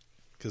Danaher,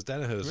 because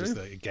Danaher is just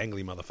a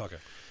gangly motherfucker.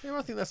 Yeah,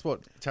 I think that's what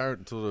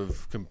Tarrant sort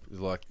of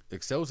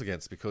excels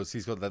against, because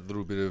he's got that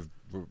little bit of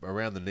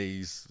around the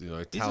knees,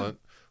 talent,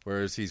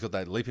 whereas he's got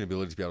that leaping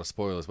ability to be able to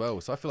spoil as well.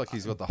 So I feel like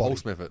he's got the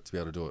wholesome effort to be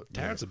able to do it.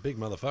 Tarrant's a big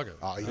motherfucker.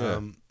 Oh, yeah.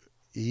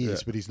 He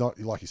is, but he's not,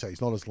 like you say,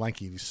 he's not as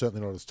lanky. He's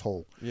certainly not as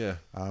tall. Yeah.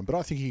 But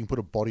I think he can put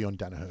a body on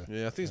Danaher.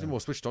 Yeah, I think he's been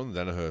more switched on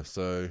than Danaher.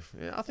 So,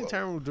 yeah, I think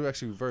Tarrant will do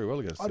actually very well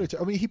against him.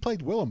 I mean, he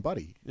played well on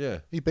Buddy. Yeah.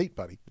 He beat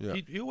Buddy. Yeah.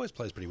 He always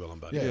plays pretty well on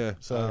Buddy. Yeah.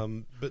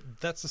 But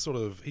that's the sort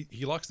of...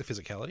 He likes the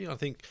physicality. I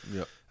think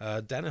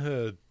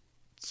Danaher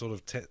sort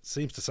of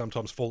seems to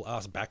sometimes fall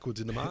ass backwards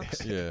into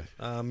marks. Yeah.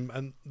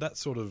 And that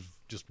sort of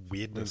just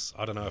weirdness.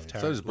 I don't know if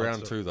Tarrant... So does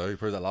Brown too, though. He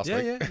proved that last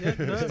week. Yeah.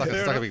 No, It's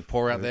like a big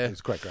pour out there. It's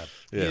a great grab.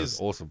 Yeah,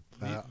 it's awesome.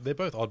 They're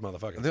both odd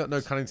motherfuckers. And they got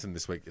no Cunnington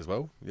this week as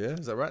well. Yeah,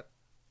 is that right?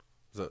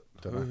 Was it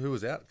who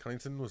was out?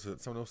 Cunnington? Was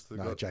it someone else?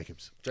 No,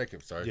 Jacobs.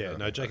 Jacobs, sorry. Yeah,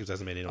 no, Jacobs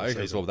hasn't been in all I can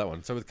season. absorb that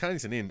one. So with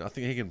Cunnington in, I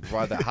think he can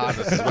provide that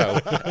hardness as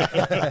well.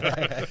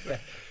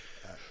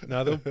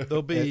 No,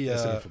 there'll be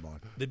Essendon for mine.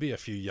 there'll be a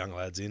few young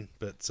lads in,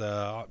 but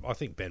I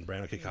think Ben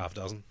Brown will kick half a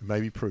dozen.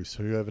 Maybe Bruce,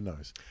 whoever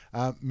knows.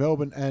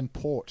 Melbourne and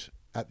Port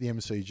at the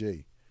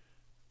MCG.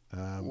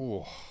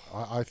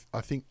 I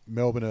think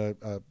Melbourne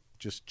are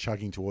just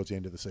chugging towards the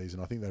end of the season.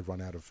 I think they've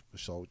run out of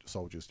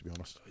soldiers, to be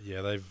honest.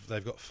 Yeah,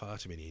 they've got far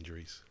too many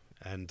injuries,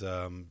 and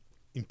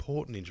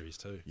important injuries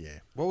too. Yeah.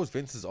 What was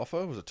Vince's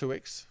offer? Was it 2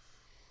 weeks?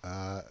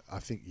 I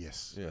think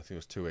yes. Yeah, I think it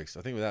was 2 weeks.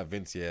 I think without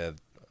Vince,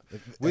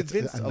 with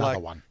Vince, another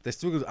one. They're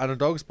still good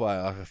underdogs by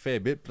a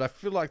fair bit, but I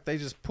feel like they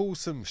just pull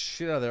some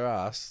shit out of their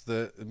ass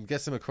that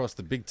gets them across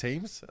the big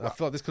teams. I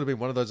feel like this could have been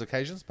one of those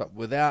occasions, but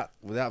without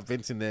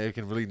Vince in there, who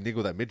can really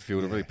niggle that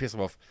midfield and really piss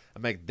them off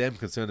and make them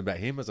concerned about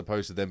him, as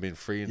opposed to them being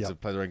free and to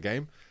play their own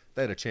game.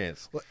 They had a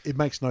chance. Well, it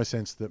makes no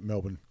sense that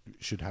Melbourne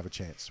should have a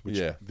chance,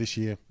 which this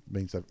year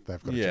means they've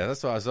got a chance. Yeah,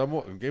 that's why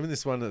I'm giving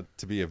this one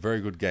to be a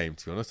very good game,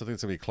 to be honest. I think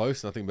it's going to be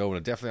close, and I think Melbourne are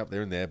definitely up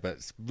there in there, but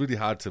it's really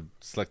hard to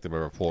select them a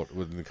report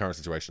within the current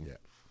situation. Yeah.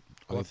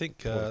 Well, I think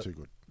too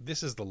good.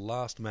 This is the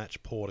last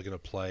match Port are going to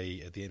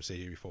play at the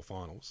MCG before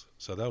finals,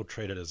 so they'll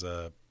treat it as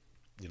a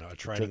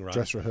training run,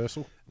 dress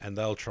rehearsal, and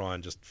they'll try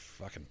and just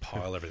fucking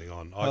pile everything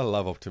on. I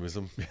love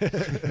optimism.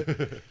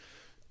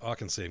 I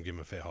can see him give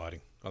him a fair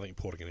hiding. I think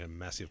Port are going to get a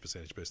massive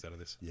percentage boost out of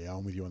this. Yeah,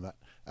 I'm with you on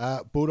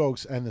that.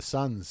 Bulldogs and the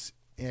Suns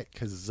at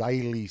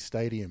Kazali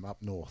Stadium up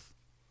north.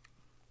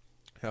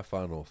 How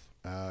far north?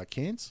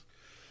 Cairns.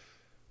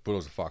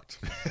 Bulldogs are fucked.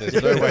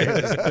 There's no way.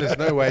 There's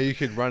no way you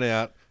can run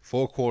out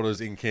 4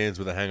 quarters in Cairns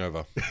with a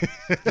hangover.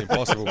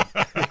 Impossible.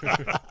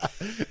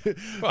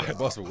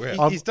 Impossible.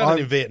 Where? He's done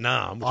it in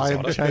Vietnam. I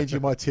am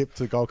changing my tip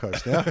to Gold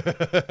Coast now.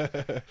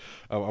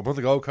 I'm on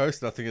the Gold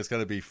Coast, and I think it's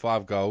going to be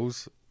 5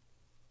 goals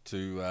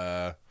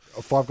to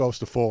 5 goals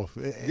to 4.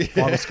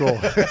 Final score.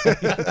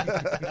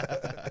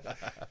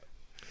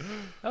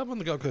 I'm on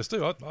the Gold Coast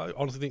too. I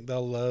honestly think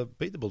they'll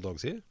beat the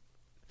Bulldogs here.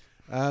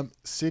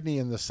 Sydney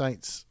and the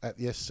Saints at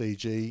the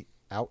SCG.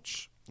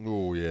 Ouch.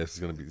 Oh yeah, it's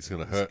going to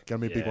hurt. It's going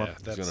to be a big one.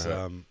 That's it's going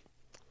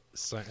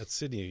to hurt. It's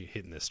Sydney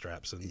hitting their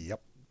straps, and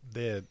Yep.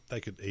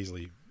 they could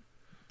easily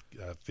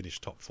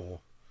finish top 4.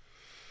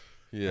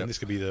 Yeah, and this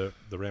could be the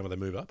round where they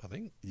move up. I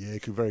think. Yeah,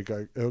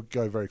 it'll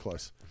go very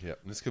close. Yeah,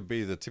 and this could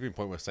be the tipping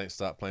point where Saints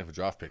start playing for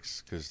draft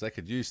picks, because they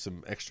could use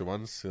some extra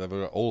ones. They've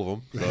got all of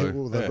them. So,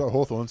 well, they've got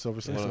Hawthorns,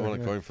 obviously. I want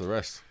to go in for the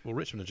rest. Well,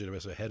 Richmond and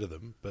GWS are ahead of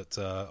them, but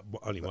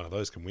only one of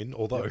those can win.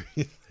 Although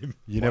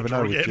you never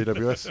know with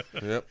GWS.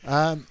 Yep.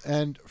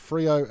 And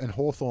Freo and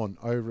Hawthorn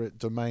over at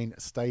Domain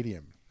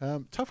Stadium.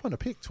 Tough one to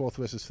pick, 12th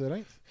versus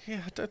 13th.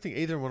 Yeah, I don't think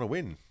either want to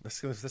win.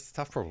 That's a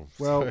tough problem.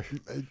 Well,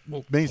 So-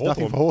 it means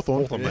nothing for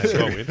Hawthorn. Hawthorn may as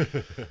well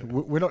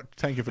win. We're not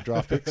tanking for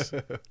draft picks.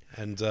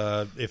 And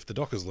if the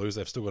Dockers lose,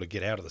 they've still got to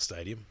get out of the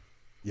stadium.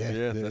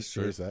 Yeah, that's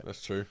true. there is that.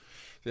 That's true.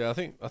 Yeah, I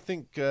think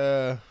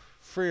Freo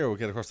will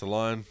get across the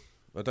line.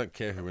 I don't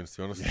care who wins, to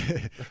be honest.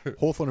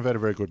 Hawthorn have had a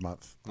very good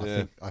month.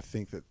 Yeah. I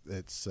think that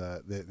it's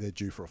they're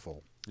due for a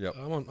fall. Yep.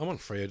 I'm on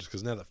Freo just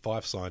because now that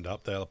 5 signed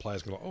up, the other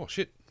players go like, oh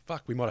shit,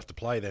 Fuck, we might have to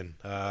play then.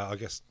 I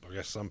guess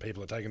some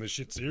people are taking this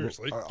shit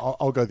seriously.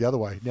 I'll go the other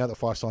way. Now that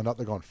Fife signed up,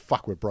 they're going,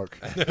 fuck, we're broke.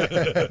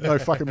 No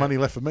fucking money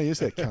left for me, is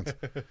there, cunt?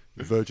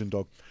 Virgin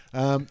dog.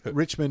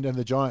 Richmond and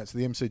the Giants,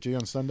 the MCG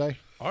on Sunday.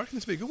 I reckon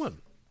this will be a good one.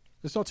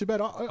 It's not too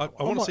bad. I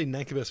want to see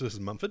Nankervis versus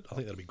Mumford. I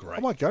think that'll be great.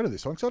 I might go to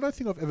this one because I don't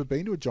think I've ever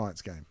been to a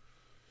Giants game.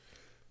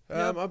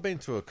 I've been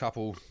to a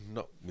couple,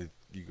 not with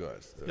you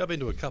guys. Yeah, I've been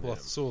to a couple. I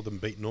saw them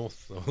beat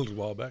North a little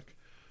while back.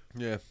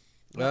 Yeah.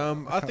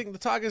 I think the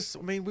Tigers,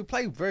 we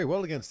play very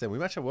well against them. We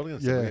match up well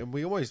against them.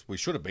 We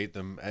should have beat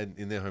them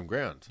in their home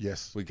ground.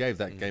 Yes. We gave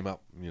that game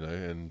up,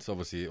 and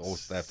obviously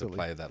also they have to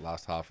play that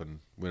last half and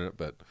win it.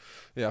 But,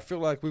 yeah, I feel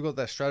like we've got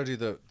that strategy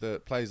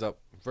that plays up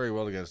very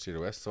well against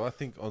GWS. So I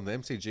think on the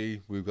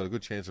MCG, we've got a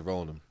good chance of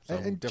rolling them. So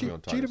I'm definitely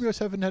on Tigers. GWS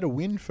haven't had a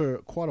win for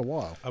quite a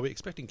while. Are we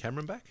expecting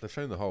Cameron back? They've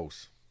shown the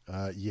holes.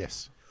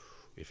 Yes.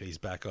 If he's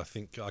back, I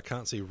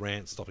can't see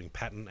Rant stopping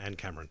Patton and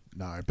Cameron.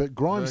 No, but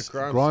Grimes is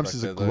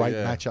a great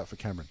matchup for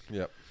Cameron.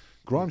 Yep.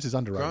 Grimes is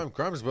underrated.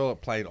 Grimes is well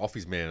at playing off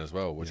his man as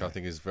well, which I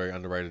think is a very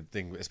underrated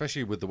thing,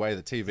 especially with the way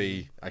that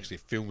TV actually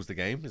films the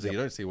game, is that you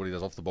don't see what he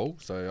does off the ball.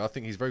 So I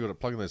think he's very good at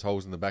plugging those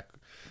holes in the back,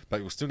 but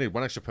you'll still need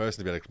one extra person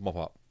to be able to mop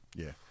up.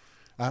 Yeah.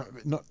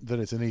 Not that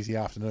it's an easy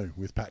afternoon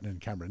with Patton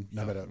and Cameron,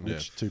 no matter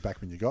which two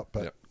backmen you got,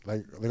 but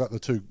they got the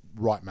two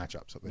right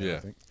matchups up there, I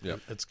think. Yeah.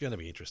 It's going to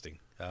be interesting.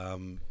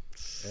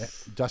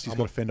 Dusty's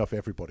got to fend off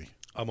everybody.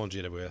 I'm on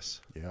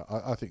GWS. Yeah,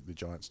 I think the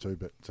Giants too,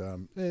 but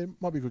it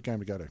might be a good game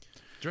to go to. Do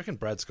you reckon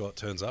Brad Scott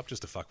turns up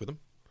just to fuck with them?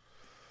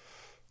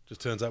 Just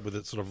turns up with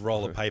a sort of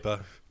roll of paper.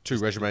 2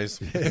 resumes.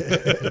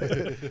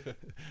 Hey,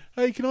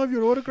 can I have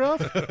your autograph?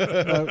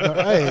 no,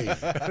 hey.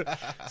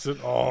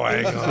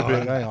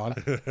 Hang on.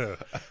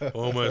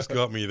 Almost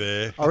got me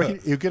there. I reckon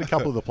he'll get a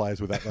couple of the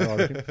players with that, though, I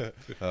reckon.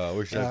 I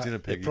wish I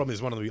didn't pick. The problem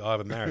is one of them I have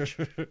a marriage.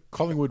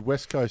 Collingwood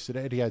West Coast at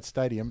Etihad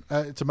Stadium.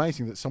 It's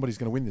amazing that somebody's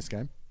going to win this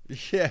game.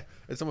 Yeah,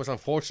 it's almost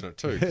unfortunate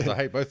too, because I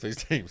hate both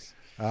these teams.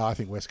 I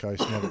think West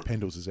Coast, now that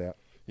Pendles is out.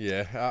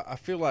 Yeah, I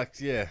feel like,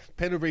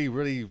 Pendlebury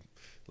really,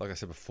 like I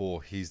said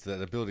before, he's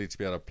that ability to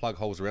be able to plug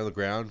holes around the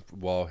ground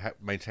while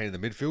maintaining the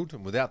midfield.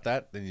 And without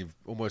that, then you've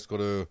almost got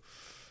to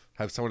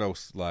have someone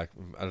else, I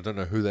don't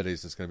know who that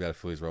is, that's going to be able to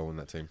fill his role in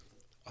that team.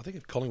 I think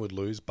if Collingwood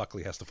lose,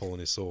 Buckley has to fall on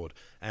his sword.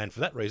 And for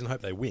that reason, I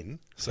hope they win,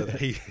 so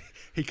that he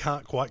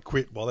can't quite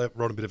quit while they're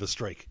on a bit of a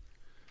streak.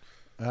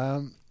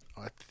 I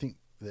think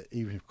that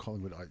even if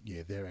Collingwood,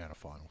 they're out of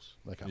finals.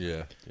 They can't.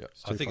 Yeah.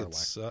 I think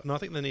I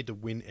think they need to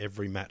win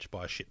every match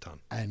by a shit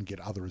ton and get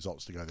other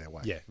results to go their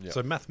way. Yeah.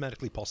 So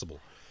mathematically possible,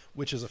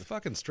 which is a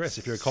fucking stress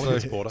if you're a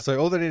Collingwood supporter. So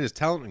all they need is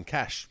talent and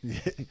cash,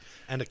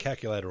 and a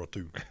calculator or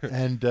two.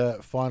 And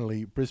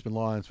finally, Brisbane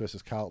Lions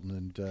versus Carlton,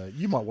 and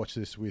you might watch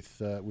this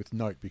with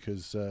note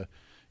because.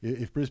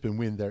 If Brisbane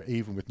win, they're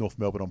even with North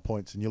Melbourne on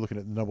points, and you're looking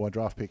at the number 1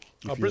 draft pick.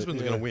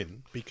 Brisbane's going to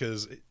win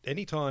because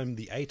any time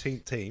the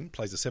 18th team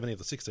plays the 17th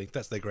or 16th,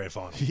 that's their grand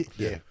final.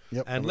 Yep.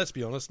 And let's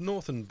be honest,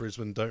 North and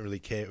Brisbane don't really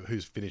care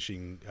who's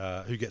finishing,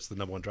 who gets the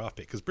number 1 draft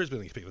pick, because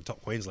Brisbane can pick the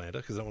top Queenslander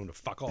because they don't want them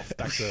to fuck off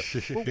back to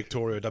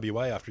Victoria or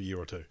WA after a year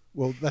or two.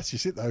 Well, that's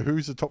just it, though.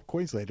 Who's the top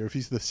Queenslander? If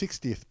he's the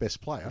 60th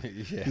best player,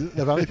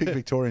 they've only picked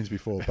Victorians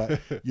before,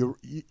 but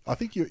I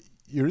think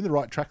you're in the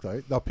right track,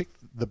 though. They'll pick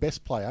the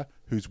best player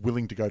who's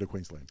willing to go to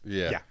Queensland.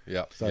 Yeah.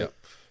 So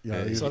I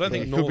don't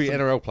think North could be an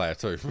NRL player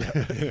too. For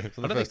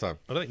the first time.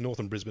 I don't think North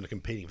and Brisbane are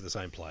competing for the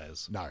same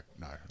players. No.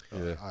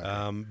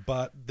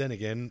 But then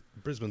again,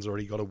 Brisbane's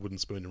already got a wooden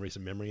spoon in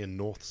recent memory, and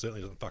North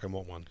certainly doesn't fucking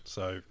want one.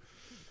 So it'd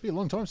be a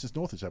long time since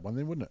North has had one,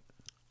 then, wouldn't it?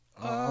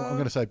 I'm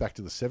going to say back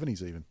to the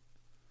 70s, even.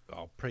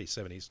 Oh,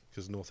 pre-70s,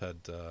 because North had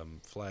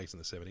flags in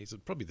the 70s.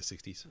 Probably the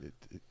 60s.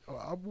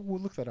 We'll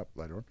look that up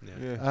later on.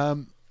 Yeah.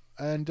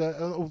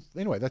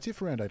 Anyway, that's it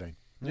for round 18.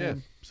 Yeah.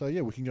 So,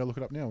 we can go look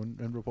it up now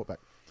and report back.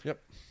 Yep.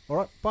 All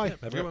right, bye.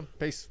 Have a good one.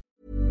 Peace.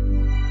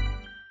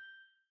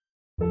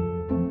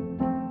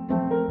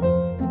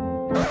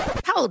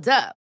 Hold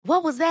up.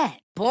 What was that?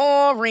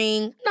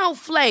 Boring. No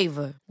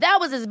flavor. That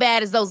was as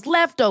bad as those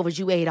leftovers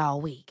you ate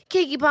all week.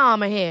 Keke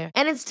Palmer here.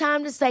 And it's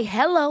time to say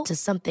hello to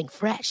something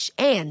fresh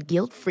and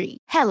guilt-free.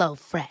 Hello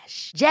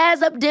Fresh.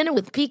 Jazz up dinner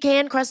with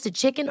pecan-crusted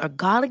chicken or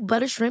garlic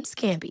butter shrimp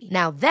scampi.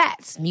 Now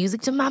that's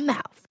music to my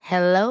mouth.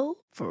 Hello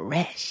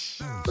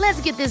Fresh.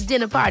 Let's get this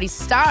dinner party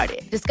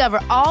started.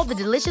 Discover all the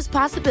delicious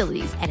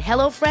possibilities at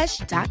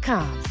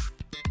HelloFresh.com.